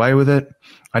I got away with it.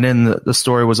 And then the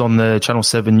story was on the Channel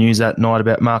 7 news that night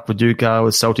about Mark Viduka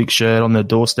with Celtic shirt on the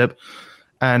doorstep.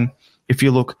 And if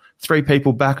you look 3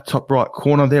 people back, top right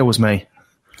corner, there was me.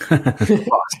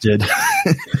 Bastard.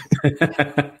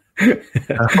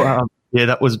 Yeah,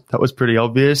 that was pretty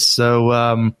obvious.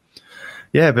 So,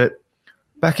 but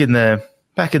back in the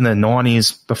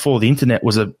 90s, before the internet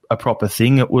was a proper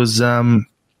thing, it was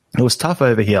tough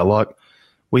over here. Like,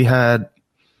 we had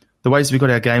the ways we got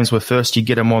our games were first you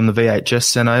get them on the VHS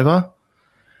sent over.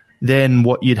 Then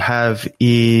what you'd have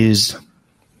is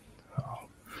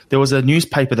there was a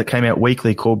newspaper that came out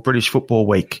weekly called British Football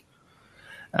Week.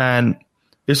 And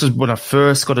this was when I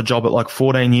first got a job at like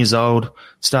 14 years old,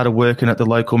 started working at the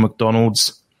local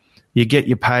McDonald's. You get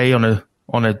your pay on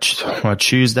a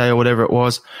Tuesday or whatever it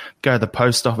was, go to the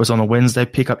post office on a Wednesday,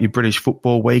 pick up your British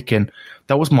Football Week, and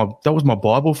that was my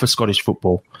Bible for Scottish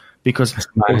football because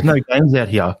there was no games out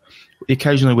here.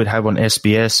 Occasionally we'd have on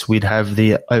SBS, we'd have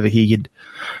over here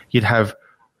you'd have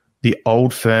the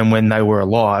Old Firm when they were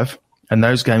alive, and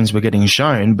those games were getting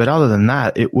shown. But other than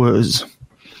that, it was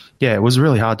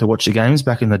really hard to watch the games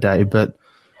back in the day. But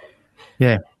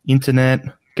yeah, internet,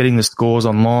 getting the scores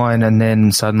online, and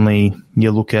then suddenly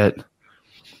you look at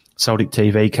Celtic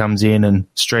TV comes in and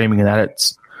streaming and that.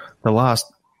 It's the last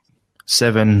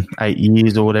 7-8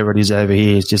 years or whatever it is over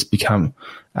here has just become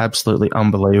absolutely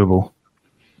unbelievable.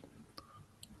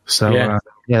 So,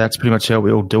 that's pretty much how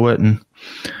we all do it. And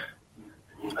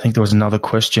I think there was another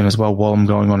question as well while I'm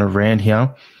going on a rant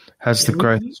here. Has the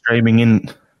growth of streaming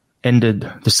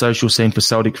ended the social scene for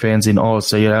Celtic fans in Oz,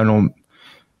 so you don't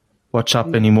watch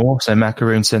up anymore? So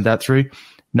Macaroon sent that through.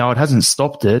 No, it hasn't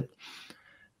stopped it.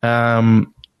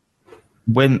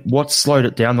 What slowed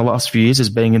it down the last few years is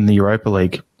being in the Europa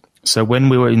League. So when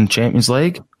we were in Champions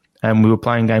League and we were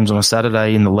playing games on a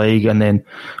Saturday in the league and then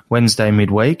Wednesday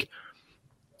midweek,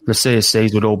 the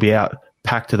CSCs would all be out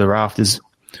packed to the rafters.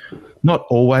 Not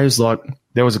always. Like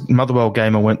there was a Motherwell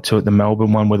game I went to at the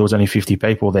Melbourne one where there was only 50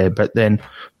 people there, but then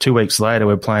 2 weeks later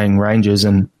we're playing Rangers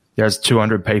and there's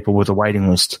 200 people with a waiting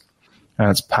list and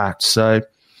it's packed. So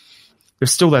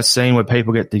there's still that scene where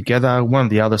people get together. One of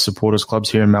the other supporters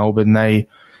clubs here in Melbourne, they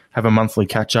have a monthly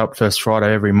catch-up first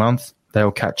Friday every month.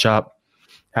 They'll catch up,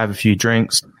 have a few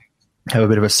drinks, have a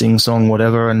bit of a sing-song,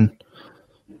 whatever, and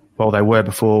they were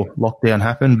before lockdown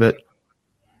happened. But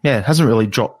yeah, it hasn't really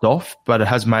dropped off, but it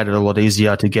has made it a lot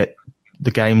easier to get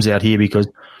the games out here because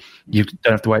you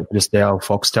don't have to wait for just our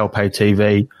Foxtel pay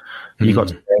TV. You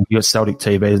got Celtic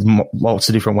TV. There's lots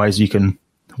of different ways you can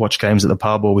watch games at the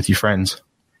pub or with your friends.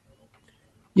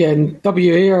 Yeah, and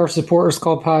WA, our supporters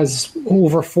club, has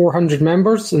over 400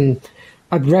 members, and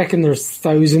I'd reckon there's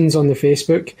thousands on the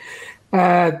Facebook.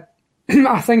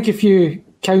 I think if you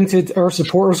counted our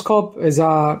supporters club as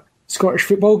a Scottish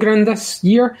football ground this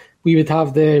year, we would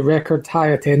have the record high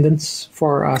attendance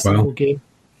for a single game.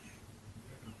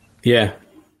 Yeah.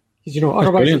 Because,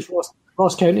 otherwise it's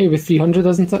Ross County with 300,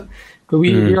 isn't it? But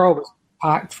we're always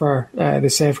packed for the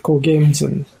Sevco games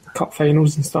and cup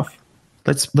finals and stuff.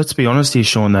 Let's be honest here,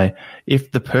 Sean, though.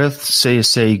 If the Perth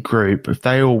CSC group, if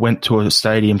they all went to a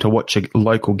stadium to watch a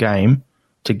local game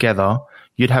together,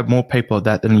 you'd have more people at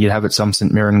that than you'd have at some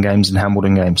St Mirren games and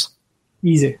Hamilton games.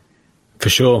 Easy. For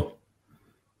sure.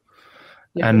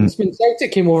 Yeah, and when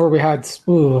Celtic came over, we had, it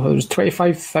was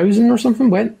 25,000 or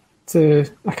something went to,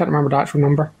 I can't remember the actual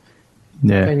number.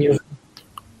 Yeah. 10 years.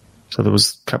 So there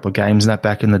was a couple of games in that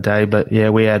back in the day, but yeah,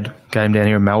 we had a game down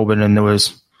here in Melbourne and there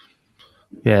was,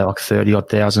 like 30-odd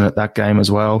thousand at that game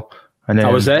as well. And then,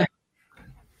 I was there.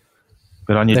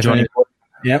 But on your Johnny.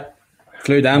 Yep.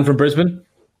 Flew down from Brisbane.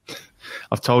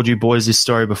 I've told you boys this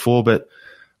story before, but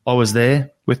I was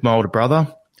there with my older brother,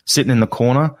 sitting in the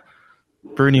corner.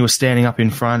 Bruni was standing up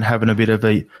in front, having a bit of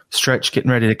a stretch,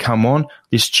 getting ready to come on.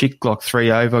 This chick, like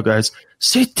 3 over, goes,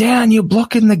 "Sit down, you're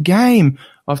blocking the game."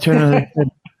 I've turned around and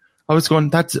said, I was going,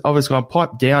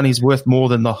 pipe down. He's worth more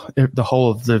than the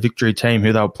whole of the Victory team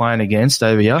who they were playing against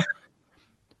over here.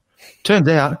 Turns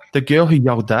out the girl who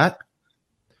yelled that,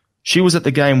 she was at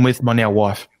the game with my now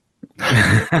wife. So,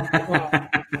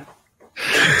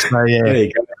 yeah. There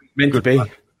you go. Meant to be.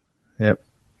 Yep.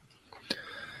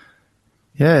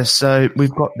 Yeah, so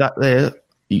we've got that there.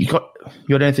 You got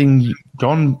anything,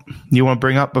 John, you want to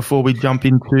bring up before we jump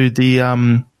into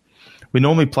the we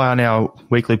normally play on our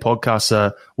weekly podcast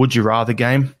a Would You Rather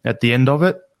game at the end of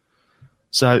it.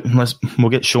 So we'll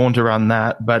get Sean to run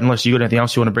that, but unless you got anything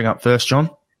else you want to bring up first, John?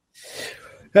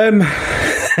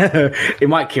 It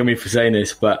might kill me for saying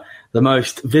this, but the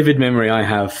most vivid memory I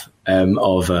have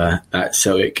of that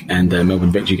Celtic and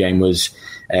Melbourne Victory game was,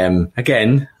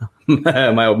 again,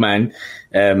 my old man.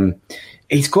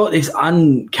 He's got this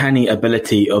uncanny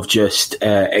ability of just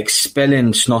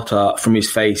expelling snotter from his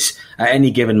face at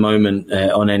any given moment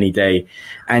on any day.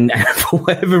 And for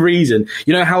whatever reason,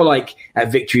 you know how like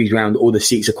at Victory Ground all the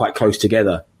seats are quite close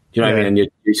together? Do you know what I mean? And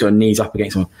you're sort of knees up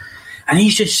against someone. And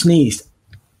he's just sneezed.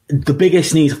 The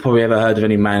biggest sneeze I've probably ever heard of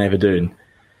any man ever doing.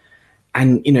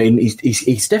 And,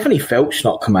 he's definitely felt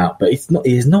snot come out, but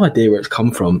he has no idea where it's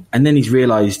come from. And then he's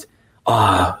realised,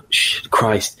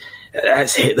 Christ,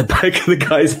 That's hit the back of the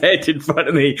guy's head in front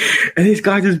of me. And this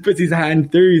guy just puts his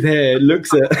hand through his hair,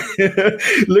 looks at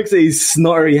his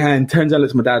snottery hand, turns out,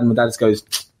 looks at my dad, and my dad just goes,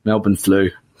 Melbourne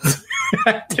flu.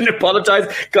 Didn't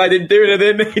apologise. Guy didn't do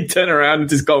anything. He turned around and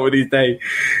just got with his day.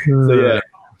 So yeah,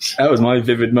 that was my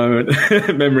vivid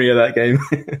memory of that game.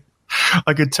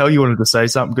 I could tell you wanted to say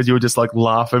something because you were just like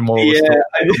laughing while Yeah.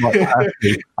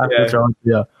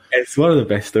 It's one of the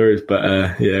best stories,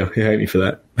 but you hate me for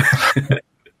that.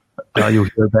 You'll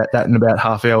hear about that in about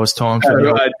half hour's time.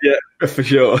 Right, yeah, for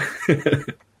sure.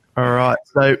 All right.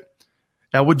 So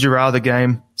our Would You Rather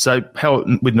game. So how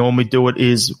we'd normally do it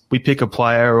is we pick a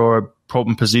player or a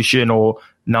problem position or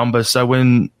number. So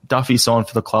when Duffy signed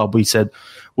for the club, we said,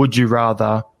 would you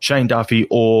rather Shane Duffy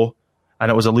or,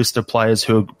 and it was a list of players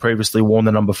who had previously worn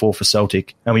the number 4 for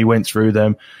Celtic. And we went through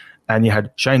them and you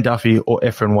had Shane Duffy or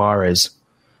Efren Juarez.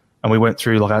 And we went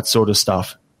through like that sort of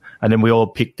stuff. And then we all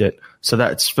picked it. So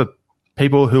that's for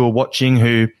people who are watching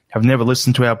who have never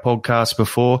listened to our podcast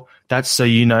before. That's so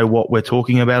you know what we're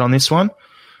talking about on this one.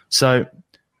 So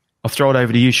I'll throw it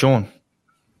over to you, Sean.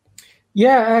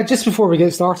 Yeah, just before we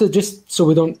get started, just so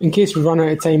we don't, in case we run out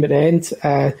of time at the end,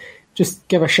 just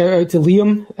give a shout out to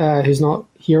Liam, who's not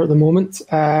here at the moment.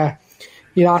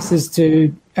 He asked us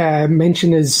to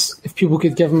mention if people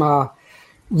could give him a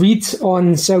read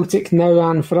on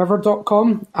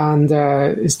CelticNowAndForever.com, and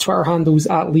his Twitter handle's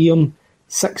at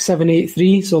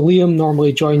Liam6783. So Liam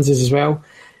normally joins us as well.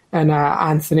 And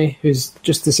Anthony, who's,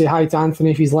 just to say hi to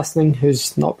Anthony if he's listening,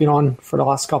 who's not been on for the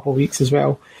last couple of weeks as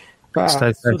well. But,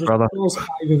 stay safe, brother. There's 5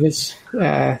 of us,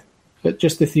 but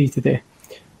just the 3 today.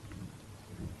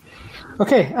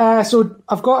 Okay, so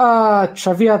I've got a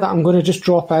trivia that I'm going to just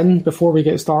drop in before we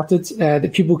get started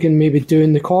that people can maybe do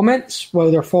in the comments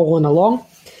while they're following along.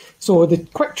 So the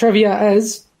quick trivia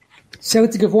is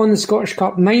Celtic have won the Scottish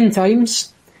Cup 9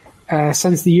 times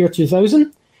since the year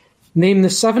 2000. Name the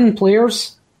 7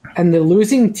 players in the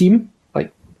losing team,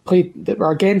 that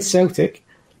were against Celtic,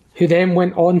 who then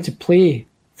went on to play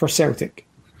for Celtic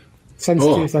since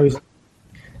 2000.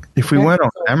 If we weren't on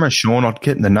camera, Sean, I'd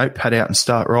get the notepad out and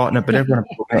start writing it, but everyone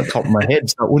put it on the top of my head,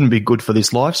 so it wouldn't be good for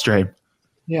this live stream.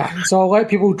 Yeah, so I'll let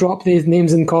people drop these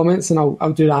names in comments and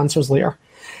I'll do the answers later.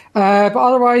 But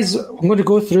otherwise, I'm going to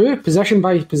go through position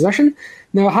by position.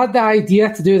 Now, I had the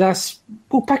idea to do this,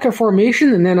 we'll pick a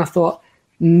formation, and then I thought,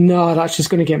 no, that's just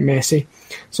going to get messy.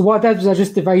 So what I did was I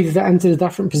just divided it into the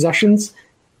different positions.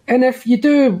 And if you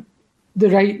do the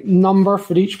right number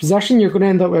for each position, you're going to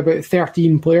end up with about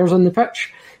 13 players on the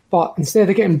pitch. But instead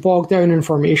of getting bogged down in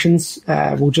formations,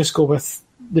 we'll just go with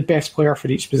the best player for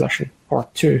each position, or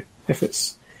 2 if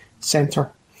it's centre.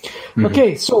 Mm-hmm.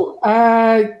 Okay, so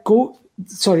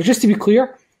just to be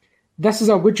clear, this is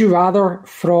a Would You Rather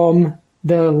from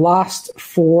the last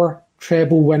 4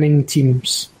 treble winning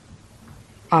teams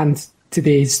and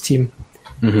today's team.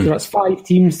 Mm-hmm. So that's 5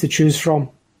 teams to choose from.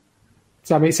 Does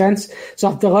that make sense? So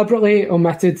I've deliberately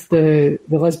omitted the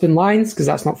Lisbon Lions because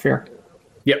that's not fair.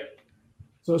 Yep.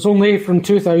 So it's only from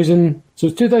 2000. So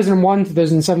it's 2001,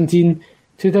 2017,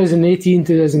 2018,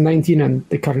 2019, and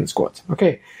the current squad.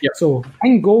 Okay. Yep. So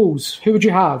in goals, who would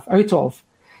you have out of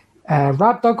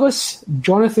Rab Douglas,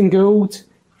 Jonathan Gould,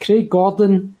 Craig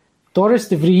Gordon, Doris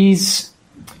De Vries,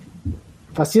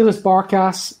 Vasilis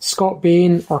Barkas, Scott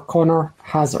Bain, or Connor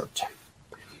Hazard?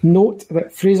 Note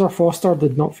that Fraser Foster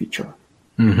did not feature.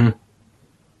 Mm-hmm.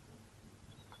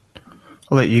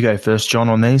 I'll let you go first, John,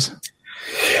 on these.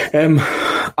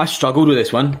 I struggled with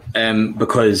this one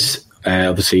because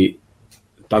obviously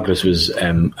Douglas was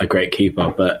a great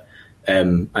keeper, but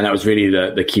and that was really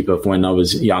the keeper of when I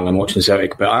was young and watching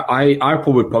Celtic. But I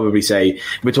would probably say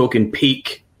we're talking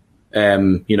peak,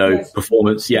 yes,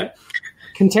 performance. Yeah,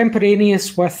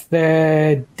 contemporaneous with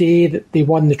the day that they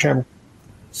won the treble.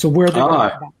 So where they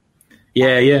were.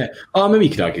 Yeah. Oh, maybe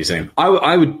you could argue the same.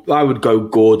 I would go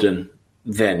Gordon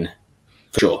then,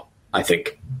 for sure. I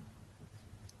think.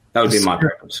 That would be my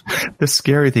preference. The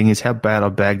scary thing is how bad I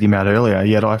bagged him out earlier,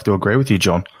 yet I have to agree with you,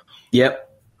 John. Yep.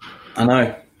 I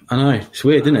know. It's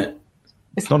weird, isn't it?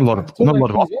 It's not a lot of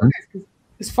options.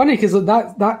 It's funny because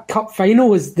that cup final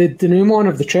was the denouement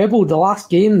of the treble, the last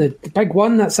game, the big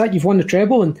one. That's it. You've won the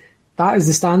treble, and that is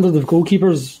the standard of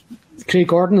goalkeepers. Craig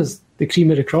Gordon is the cream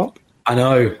of the crop. I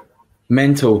know.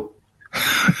 Mental.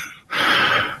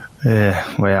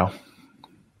 Yeah, wow.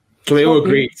 So we all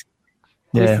agreed.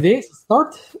 Yeah. Today,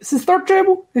 it's his third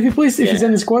treble if he's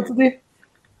in the squad today.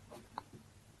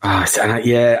 I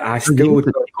still would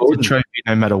go the trophy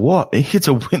no matter what. He gets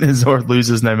a winners or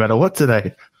losers no matter what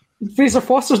today. Fraser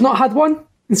Foster's not had one,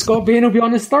 and Scott Bain will be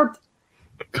on his third.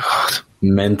 God,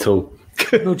 mental.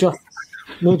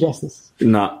 No justice.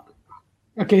 Nah.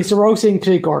 Okay, so we're all saying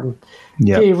Craig Gordon.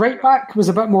 Yeah. Okay, right back was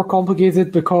a bit more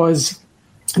complicated because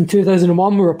in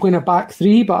 2001 we were playing a back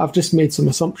three, but I've just made some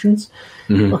assumptions.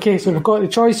 Mm-hmm. Okay, so we've got the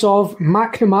choice of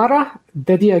McNamara,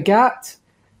 Didier Agat,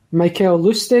 Michael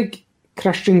Lustig,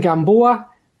 Christian Gamboa,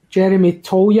 Jeremy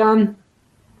Toljan,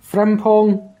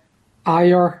 Frimpong,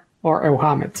 Ayer, or El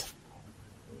Hamid.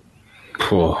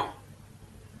 Cool.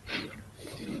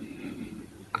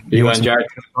 You want Jack?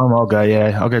 I'll go.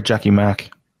 Yeah, I'll go Jackie Mack.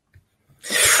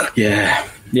 Yeah.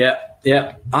 I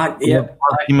like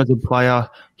him as a player.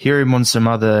 Hear him on some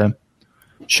other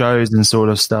shows and sort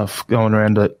of stuff going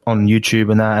around on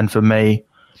YouTube and that. And for me,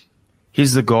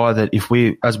 he's the guy that if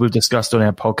we, as we've discussed on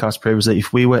our podcast previously,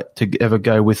 if we were to ever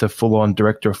go with a full-on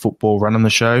director of football running the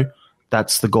show,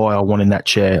 that's the guy I want in that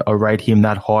chair. I rate him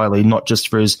that highly, not just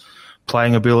for his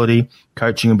playing ability,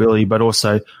 coaching ability, but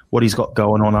also what he's got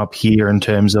going on up here in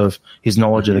terms of his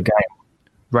knowledge of the game.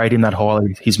 Rate him that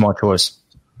highly. He's my choice.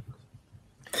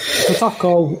 It's a tough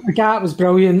call. Agat was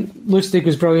brilliant. Lustig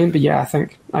was brilliant, but yeah,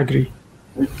 I agree.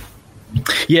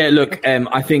 Yeah, look,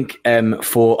 I think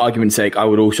for argument's sake, I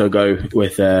would also go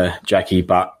with Jackie,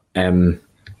 but I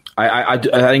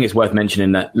think it's worth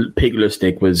mentioning that Pig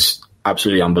Lustig was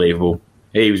absolutely unbelievable.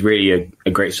 He was really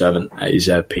a great servant at his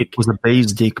peak. It was a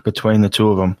bee's dick between the two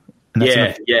of them. And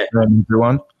that's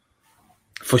everyone.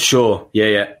 For sure.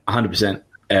 Yeah, 100%.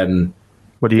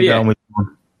 What are you going with?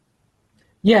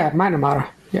 Yeah, McNamara.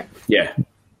 Yeah.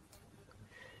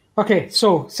 Okay,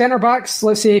 so centre backs,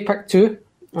 let's say pick two.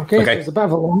 Okay, so there's a bit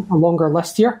of a longer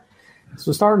list here.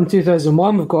 So starting in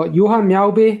 2001, we've got Johan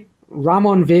Mjällby,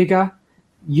 Ramon Vega,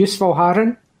 Yusuf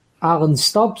Haran, Alan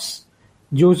Stubbs,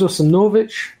 Jozo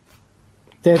Simonovic,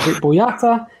 Dedrick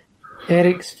Boyata,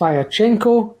 Eric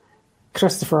Sviatchenko,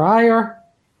 Christopher Ayer,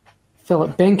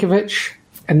 Filip Benkovic,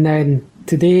 and then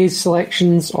today's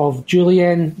selections of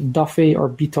Julian, Duffy, or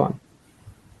Beaton.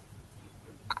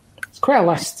 It's quite a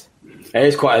list. It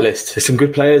is quite a list. There's some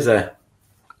good players there.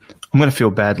 I'm going to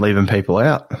feel bad leaving people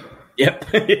out. Yep.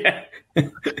 Yeah.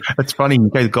 It's funny. You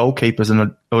go to goalkeepers, and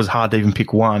it was hard to even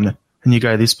pick one. And you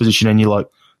go this position, and you're like,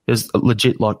 there's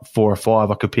legit like 4 or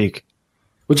 5 I could pick.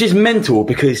 Which is mental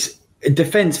because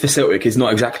defence for Celtic is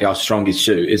not exactly our strongest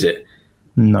suit, is it?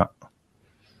 No.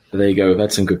 So there you go. We've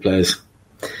had some good players.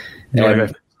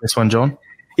 This one, John?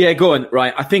 Yeah, go on.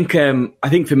 Right. I think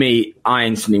for me, I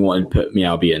instantly wanted to put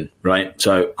Mjällby in, right?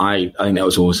 So I think that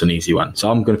was almost an easy one.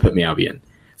 So I'm going to put Mjällby in.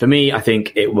 For me, I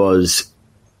think it was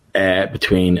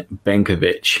between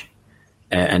Benkovic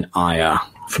and Ayer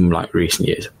from like recent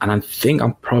years. And I think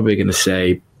I'm probably going to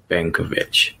say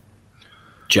Benkovic.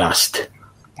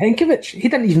 Benkovic? He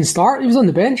didn't even start. He was on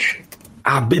the bench.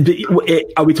 But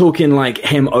are we talking like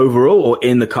him overall or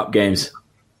in the cup games?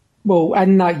 Well,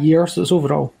 in that year, so it's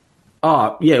overall.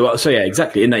 Yeah. Well, so yeah,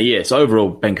 exactly in that year. So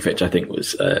overall, Benkovic, I think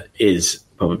is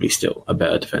probably still a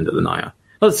better defender than Ayer.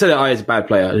 Not to say that Ayer's a bad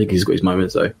player. I think he's got his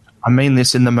moments though. I mean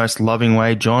this in the most loving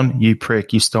way, John. You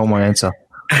prick. You stole my answer.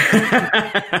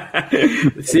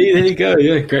 See, there you go.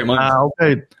 Yeah, great mind. I'll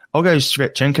go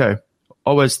Sviatchenko.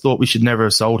 Always thought we should never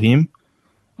have sold him.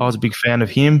 I was a big fan of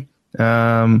him.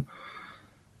 Him.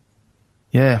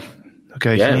 Right.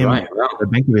 Wow.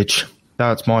 Benkovic.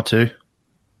 That's my two.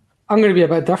 I'm going to be a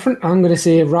bit different. I'm going to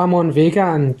say Ramon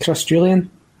Vega and Chris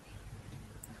Julian.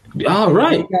 Oh,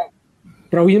 right. Vega,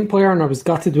 brilliant player, and I was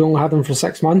gutted we only had him for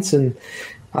 6 months. And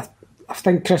I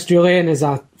think Chris Julian is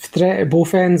a threat at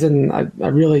both ends and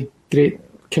a really great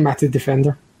committed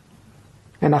defender.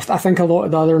 And I think a lot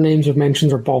of the other names we've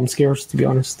mentioned are bomb scares, to be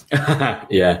honest.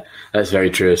 Yeah, that's very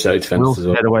true. So defense as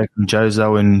well. Get away from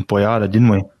Jozo and Boyata, didn't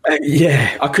we?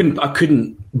 Yeah, I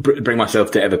couldn't bring myself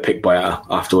to ever pick Boyata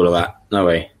after all of that. No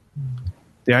way.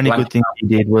 The only good thing he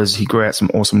did was he grew out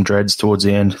some awesome dreads towards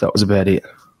the end. That was about it.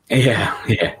 Yeah.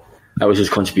 That was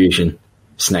his contribution.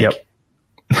 Snake. Yep.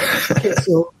 Okay,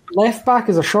 so left back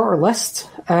is a shorter list,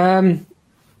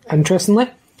 interestingly.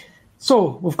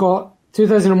 So we've got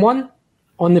 2001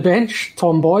 on the bench,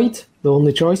 Tom Boyd, the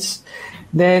only choice.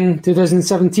 Then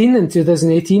 2017 and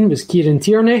 2018 was Kieran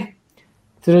Tierney.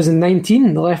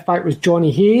 2019, the left back was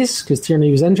Johnny Hayes because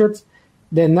Tierney was injured.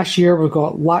 Then this year we've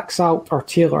got Laxalt or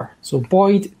Taylor. So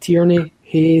Boyd, Tierney,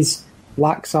 Hayes,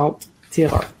 Laxalt,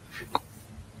 Taylor.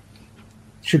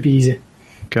 Should be easy.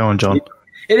 Go on, John.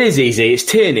 It is easy. It's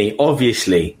Tierney,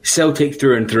 obviously. Celtic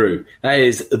through and through. That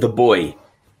is the boy.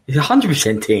 It's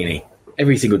 100% Tierney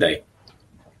every single day.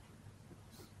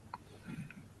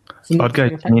 I'd go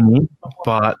Tierney,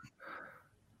 but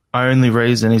only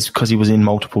reason is because he was in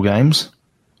multiple games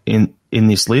in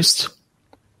this list.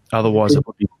 Otherwise, it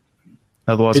would be.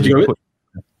 Who'd you go with?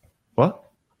 What?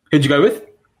 Who'd you go with?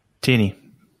 Tierney.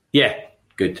 Yeah,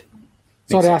 good.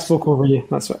 Sorry, I spoke over you.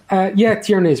 That's what.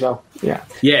 Tierney as well. Yeah.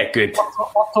 Yeah, good.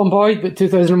 Tom Boyd, but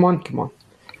 2001. Come on.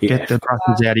 Get the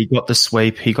brushes out. He got the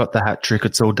sweep. He got the hat trick.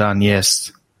 It's all done.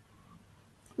 Yes.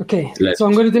 Okay, so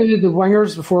I'm going to do the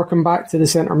wingers before I come back to the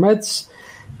centre mids.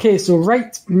 Okay, so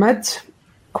right mid,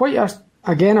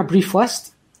 again a brief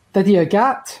list. Didier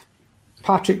Agat,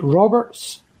 Patrick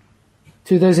Roberts,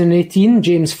 2018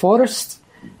 James Forrest,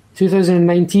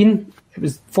 2019 it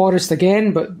was Forrest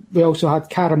again, but we also had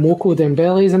Karamoko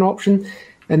Dembele as an option,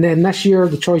 and then this year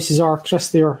the choices are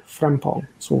Christie or Frimpong.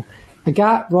 So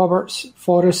Agat, Roberts,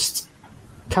 Forrest,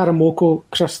 Karamoko,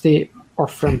 Christie or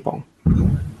Frimpong.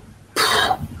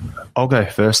 I'll go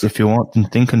first if you want in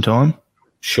thinking time.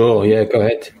 Sure, yeah, go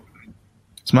ahead.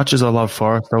 As much as I love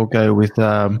Forrest, I'll go with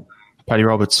Paddy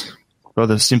Roberts for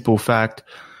the simple fact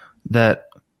that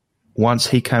once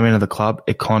he came into the club,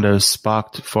 it kind of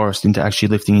sparked Forrest into actually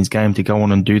lifting his game to go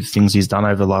on and do the things he's done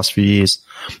over the last few years.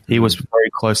 He was very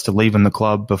close to leaving the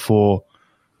club before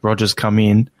Rodgers come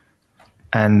in,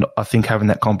 and I think having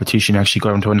that competition actually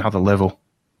got him to another level.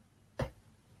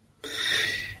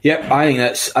 Yep, I think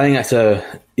that's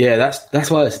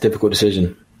why it's a difficult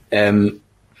decision.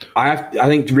 I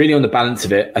think really on the balance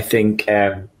of it, I think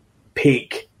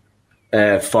peak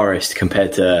Forrest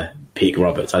compared to peak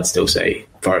Roberts, I'd still say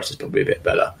Forrest is probably a bit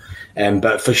better.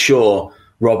 But for sure,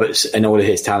 Roberts and all of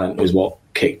his talent was what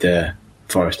kicked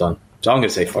Forrest on. So I'm going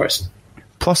to say Forrest.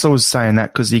 Plus, I was saying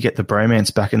that because you get the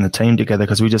bromance back in the team together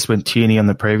because we just went Tierney on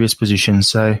the previous position,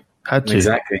 so had to.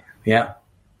 Exactly. Yeah.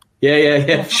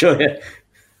 Yeah. Sure. Yeah.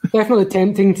 Definitely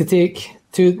tempting to take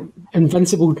two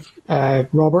invincible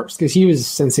Roberts because he was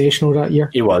sensational that year.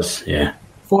 He was, yeah.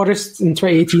 Forrest in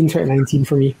 2018, 2019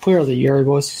 for me. Player of the year he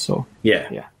was. So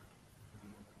yeah.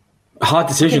 Hard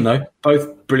decision though.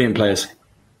 Both brilliant players.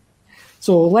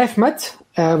 So left mid,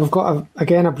 we've got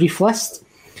a brief list.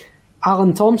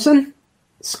 Alan Thompson,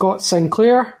 Scott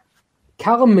Sinclair,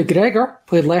 Callum McGregor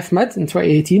played left mid in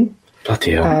 2018.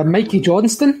 Bloody hell. Mikey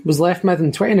Johnston was left mid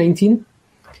in 2019.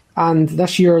 And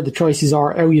this year, the choices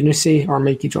are El Yunusi or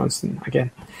Mikey Johnston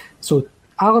again. So,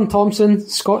 Alan Thompson,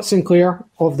 Scott Sinclair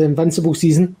of the Invincible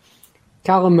season,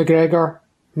 Callum McGregor,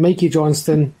 Mikey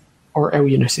Johnston, or El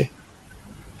Yunusi.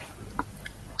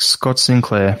 Scott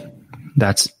Sinclair.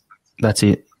 That's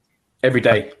it. Every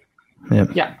day.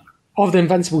 Yep. Yeah. Of the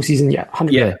Invincible season,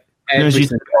 100%. Yeah. Of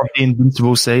the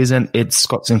Invincible season, it's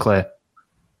Scott Sinclair.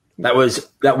 That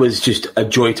was just a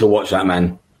joy to watch that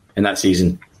man in that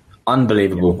season.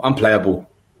 Unbelievable. Unplayable.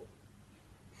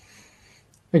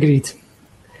 Agreed.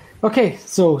 Okay,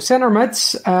 so centre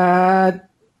mids. Brown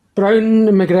and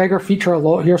McGregor feature a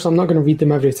lot here, so I'm not going to read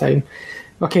them every time.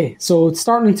 Okay, so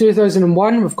starting in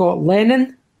 2001, we've got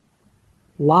Lennon,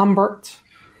 Lambert.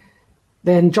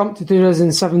 Then jump to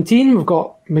 2017, we've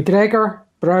got McGregor,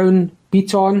 Brown,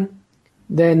 Beaton.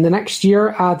 Then the next year,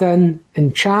 add in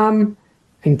Cham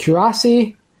and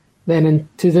Kouassi. Then in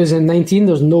 2019,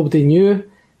 there's nobody new.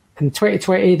 In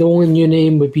 2020, the only new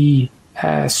name would be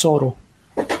Sorrow.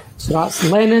 So that's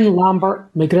Lennon,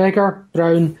 Lambert, McGregor,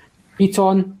 Brown,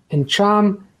 Beaton, and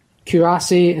Cham,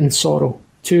 Kouassi, and Sorrow.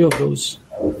 2 of those.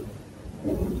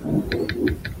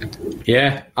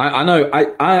 Yeah, I know.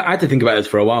 I had to think about this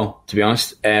for a while, to be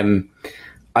honest. I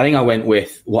think I went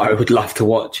with what I would love to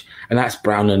watch, and that's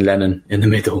Brown and Lennon in the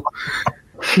middle.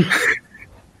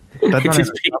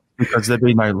 Because they'd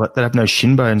have no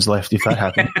shin bones left if that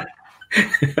happened.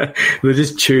 They'll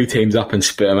just chew teams up and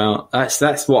spit them out.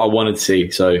 That's what I wanted to see,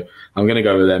 so I'm going to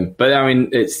go with them. But I mean,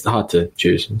 it's hard to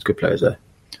choose. It's good players there.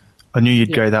 I knew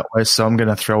you'd go that way, so I'm going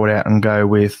to throw it out and go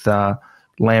with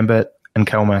Lambert and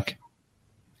Kelmack.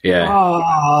 Yeah.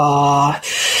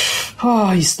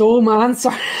 Oh, you stole my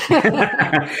answer.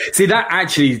 See, that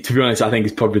actually, to be honest, I think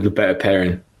is probably the better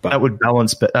pairing. But that would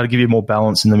balance, but that'll give you more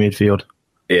balance in the midfield.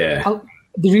 Yeah.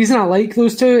 The reason I like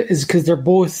those two is because they're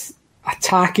both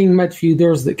attacking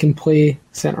midfielders that can play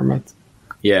centre mid.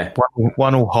 Yeah.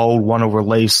 One will hold, one will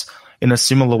release in a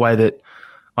similar way that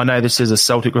I know this is a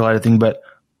Celtic related thing, but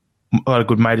a lot of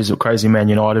good mate is a crazy Man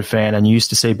United fan, and you used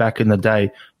to see back in the day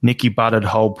Nicky Butt'd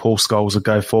hold Paul Scholes would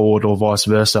go forward or vice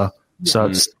versa. Yeah. So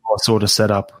it's a sort of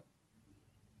setup.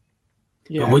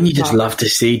 Yeah. But wouldn't you just love to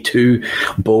see two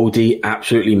baldy,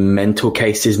 absolutely mental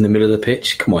cases in the middle of the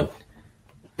pitch? Come on.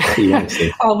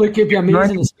 Oh, look, it'd be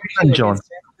amazing. John.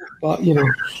 But, you know.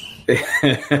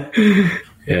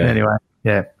 Yeah. Anyway,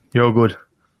 yeah, you're all good.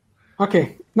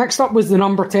 Okay, next up was the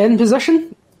number 10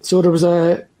 position. So there was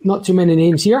not too many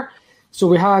names here. So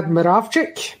we had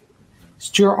Moravcik,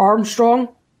 Stuart Armstrong,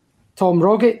 Tom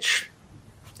Rogic.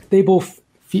 They both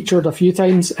featured a few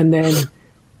times. And then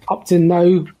up to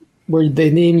now, where the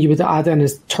name you would add in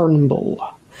is Turnbull.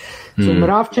 So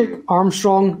Moravcik,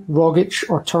 Armstrong, Rogic,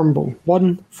 or Turnbull.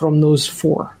 One from those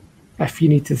four, if you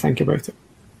need to think about it.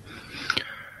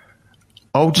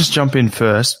 I'll just jump in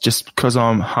first, just because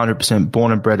I'm 100%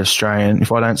 born and bred Australian.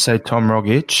 If I don't say Tom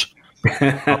Rogic,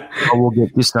 I will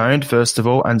get disowned, first of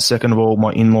all. And second of all,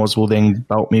 my in-laws will then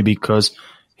belt me because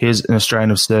here's an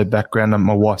Australian of Serb background and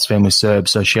my wife's family Serb.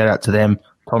 So shout out to them.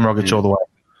 Tom Rogic all the way.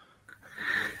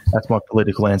 That's my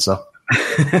political answer.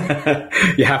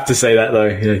 You have to say that, though.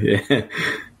 Yeah.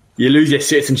 You lose your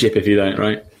citizenship if you don't,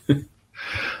 right? I'm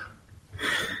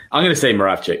going to say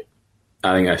Moravcik.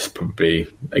 I think that's probably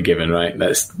a given, right?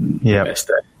 That's the best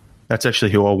there. That's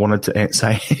actually who I wanted to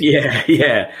say.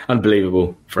 Yeah.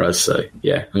 Unbelievable for us. So,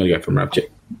 yeah, I'm going to go for Moravcik.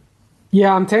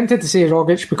 Yeah, I'm tempted to say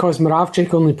Rogic because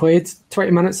Moravcik only played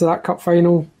 20 minutes of that cup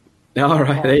final. All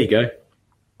right, there you go.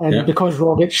 And because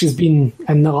Rogic has been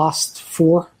in the last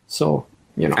 4, so,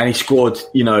 And he scored,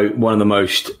 one of the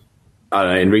most,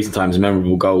 in recent times,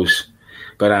 memorable goals.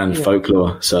 Go down in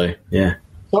folklore, so, yeah.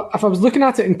 But if I was looking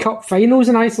at it in cup finals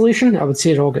in isolation, I would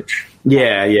say Rogic.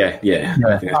 Yeah. I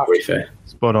think that's pretty fair.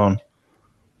 Spot on.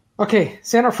 Okay,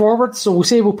 centre forward. So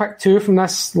we'll pick 2 from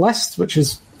this list, which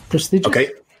is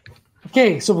prestigious.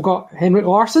 Okay, so we've got Henrik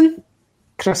Larsson,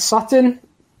 Chris Sutton,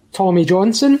 Tommy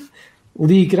Johnson,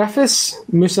 Lee Griffiths,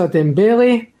 Moussa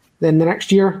Dembele. Then the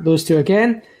next year, those 2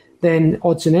 again. Then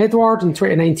Odsonne Edouard in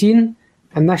 2019.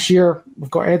 And this year, we've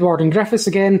got Edward and Griffiths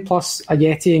again, plus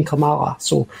Ayeti and Kamala.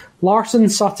 So Larsson,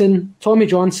 Sutton, Tommy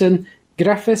Johnson,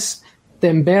 Griffiths,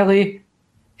 Dembele,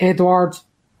 Edward,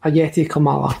 Ayeti,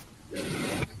 Kamala.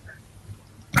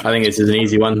 I think this is an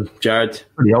easy one, Jared.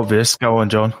 Pretty obvious. Go on,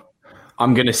 John.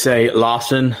 I'm going to say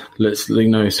Larsson. No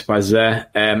surprise there.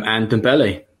 And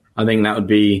Dembele. I think that would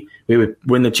be... We would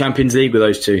win the Champions League with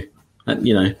those 2.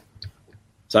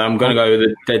 So I'm going to go with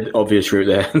the dead obvious route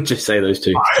there and just say those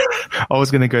 2. I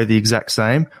was going to go the exact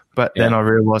same, but then I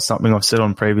realised something I've said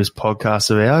on previous podcasts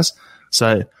of ours.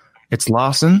 So it's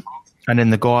Larsson, and then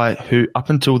the guy who, up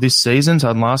until this season, so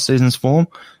in last season's form,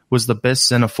 was the best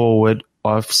centre forward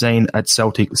I've seen at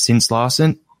Celtic since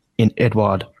Larsson, in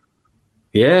Edouard.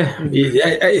 Yeah,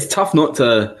 it's tough not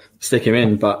to stick him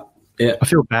in, but yeah. I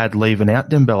feel bad leaving out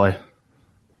Dembele.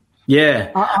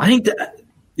 Yeah, I think that...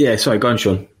 Yeah, sorry, go on,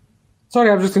 Sean. Sorry,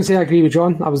 I was just going to say I agree with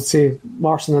John. I would say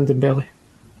Larsson and Dembele.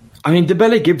 I mean,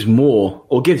 Dembele gives more,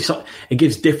 or gives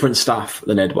different stuff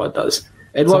than Edouard does.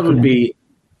 Edouard would be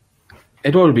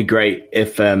great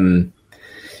if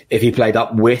he played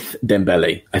up with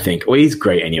Dembele, I think. Well, he's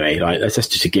great anyway. That's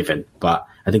just a given. But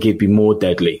I think he'd be more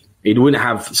deadly. He wouldn't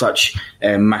have such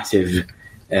massive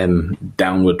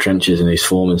downward trenches in his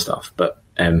form and stuff. But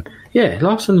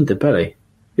Larsson and Dembele,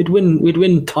 we'd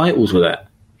win titles with that.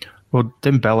 Well,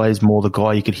 Dembele is more the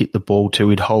guy you could hit the ball to.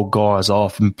 He'd hold guys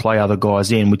off and play other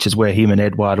guys in, which is where him and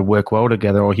Edouard would work well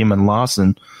together, or him and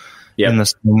Larsson. Yep. In the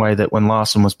same way that when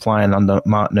Larsson was playing under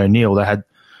Martin O'Neill, they had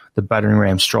the battering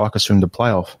ram strikers for him to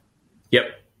play off. Yep.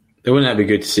 It wouldn't that be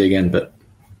good to see again, but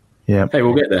yeah. Hey,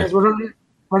 we'll get there. We're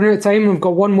running out of time. We've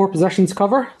got one more position to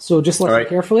cover, so just listen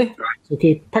carefully. Right.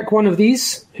 Okay, pick one of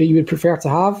these who you would prefer to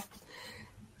have.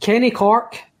 Kenny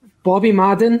Clark, Bobby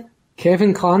Madden,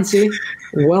 Kevin Clancy,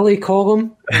 Willie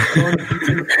Collum. I'm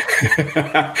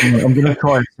going to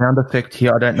try a sound effect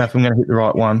here. I don't know if I'm going to hit the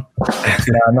right one.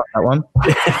 No, not that one.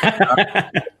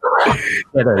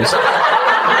 It is.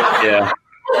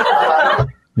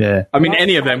 Yeah. I mean,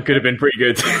 any of them could have been pretty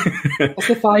good. That's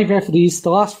the 5 referees,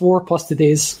 the last 4 plus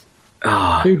today's.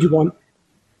 Who do you want?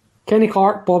 Kenny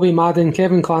Clark, Bobby Madden,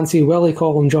 Kevin Clancy, Willie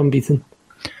Collum, John Beaton.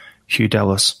 Hugh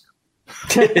Dallas.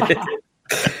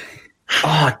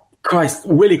 Oh, Christ.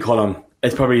 Willie Collum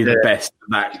is probably the best of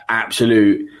that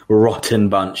absolute rotten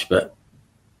bunch, but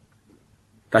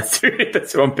that's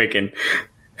who I'm picking.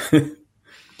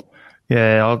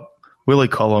 Willie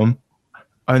Collum,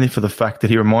 only for the fact that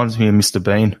he reminds me of Mr.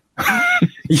 Bean.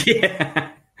 Yeah.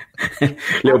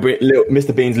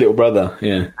 Mr. Bean's little brother.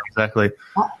 Yeah. Exactly.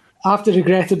 I have to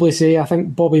regrettably say I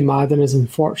think Bobby Madden is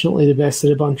unfortunately the best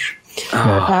of the bunch.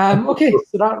 Okay,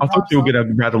 so that I thought you were going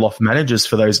to rattle off managers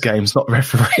for those games, not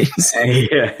referees. Just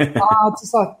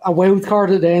a wild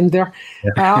card at the end there.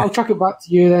 I'll chuck it back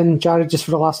to you then, Jared, just for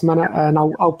the last minute, and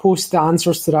I'll post the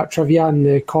answers to that trivia in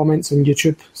the comments on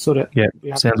YouTube so that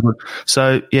sounds good.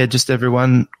 So just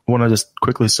everyone, want to just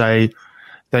quickly say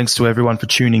thanks to everyone for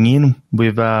tuning in.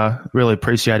 We've really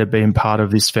appreciated being part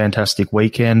of this fantastic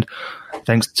weekend.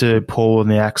 Thanks to Paul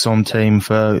and the Axon team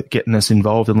for getting us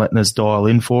involved and letting us dial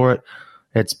in for it.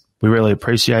 We really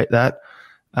appreciate that.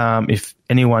 If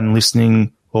anyone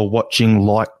listening or watching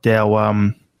liked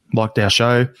our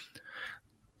show,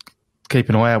 keep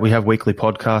an eye out. We have weekly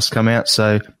podcasts come out,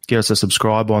 so give us a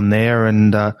subscribe on there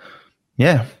and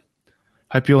yeah,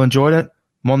 hope you all enjoyed it.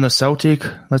 I'm on the Celtic.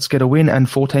 Let's get a win and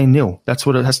 14-0. That's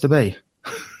what it has to be.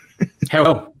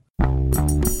 Hello.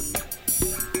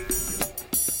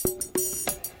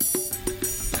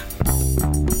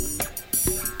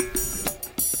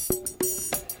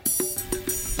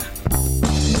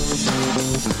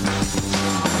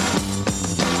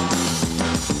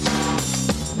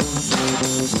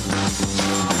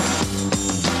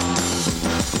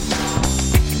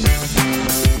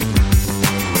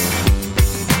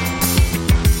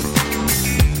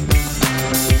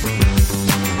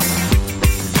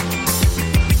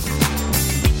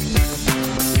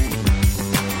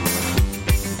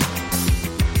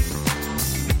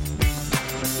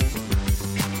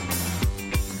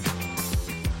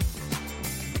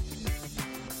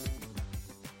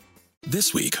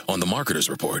 This week on The Marketer's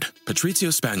Report, Patrizio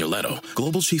Spagnoletto,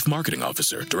 Global Chief Marketing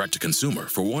Officer, Direct-to-Consumer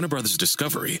for Warner Brothers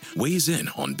Discovery, weighs in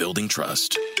on building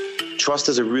trust. Trust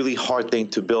is a really hard thing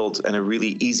to build and a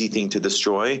really easy thing to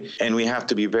destroy, and we have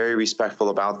to be very respectful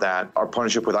about that. Our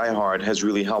partnership with iHeart has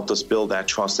really helped us build that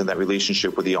trust and that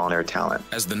relationship with the on-air talent.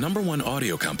 As the #1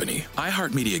 audio company,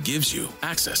 iHeartMedia gives you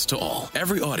access to all.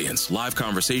 Every audience, live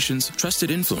conversations,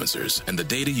 trusted influencers, and the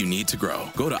data you need to grow.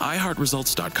 Go to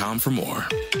iHeartResults.com for more.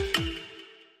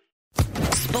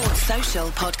 Sports Social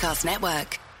Podcast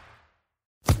Network.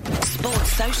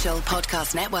 Sports Social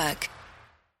Podcast Network.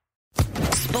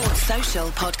 Sports Social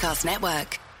Podcast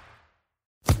Network.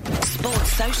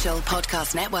 Sports Social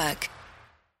Podcast Network.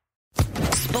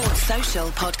 Sports Social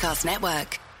Podcast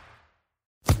Network.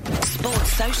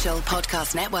 Sports Social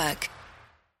Podcast Network.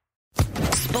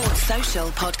 Sports Social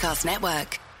Podcast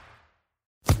Network.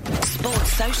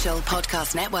 Sports Social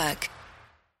Podcast Network.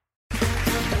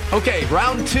 Okay,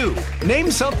 round 2.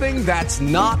 Name something that's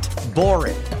not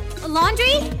boring. A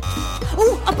laundry?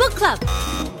 Ooh, a book club.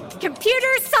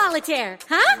 Computer solitaire,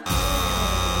 huh?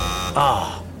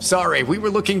 Ah, sorry, we were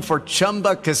looking for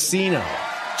Chumba Casino.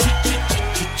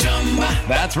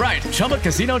 That's right,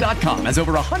 ChumbaCasino.com has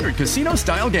over 100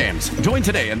 casino-style games. Join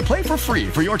today and play for free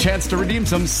for your chance to redeem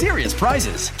some serious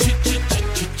prizes.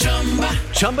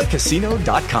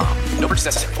 ChumbaCasino.com. No purchase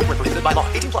necessary. Void where prohibited by law.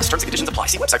 18+ terms and conditions apply.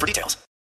 See website for details.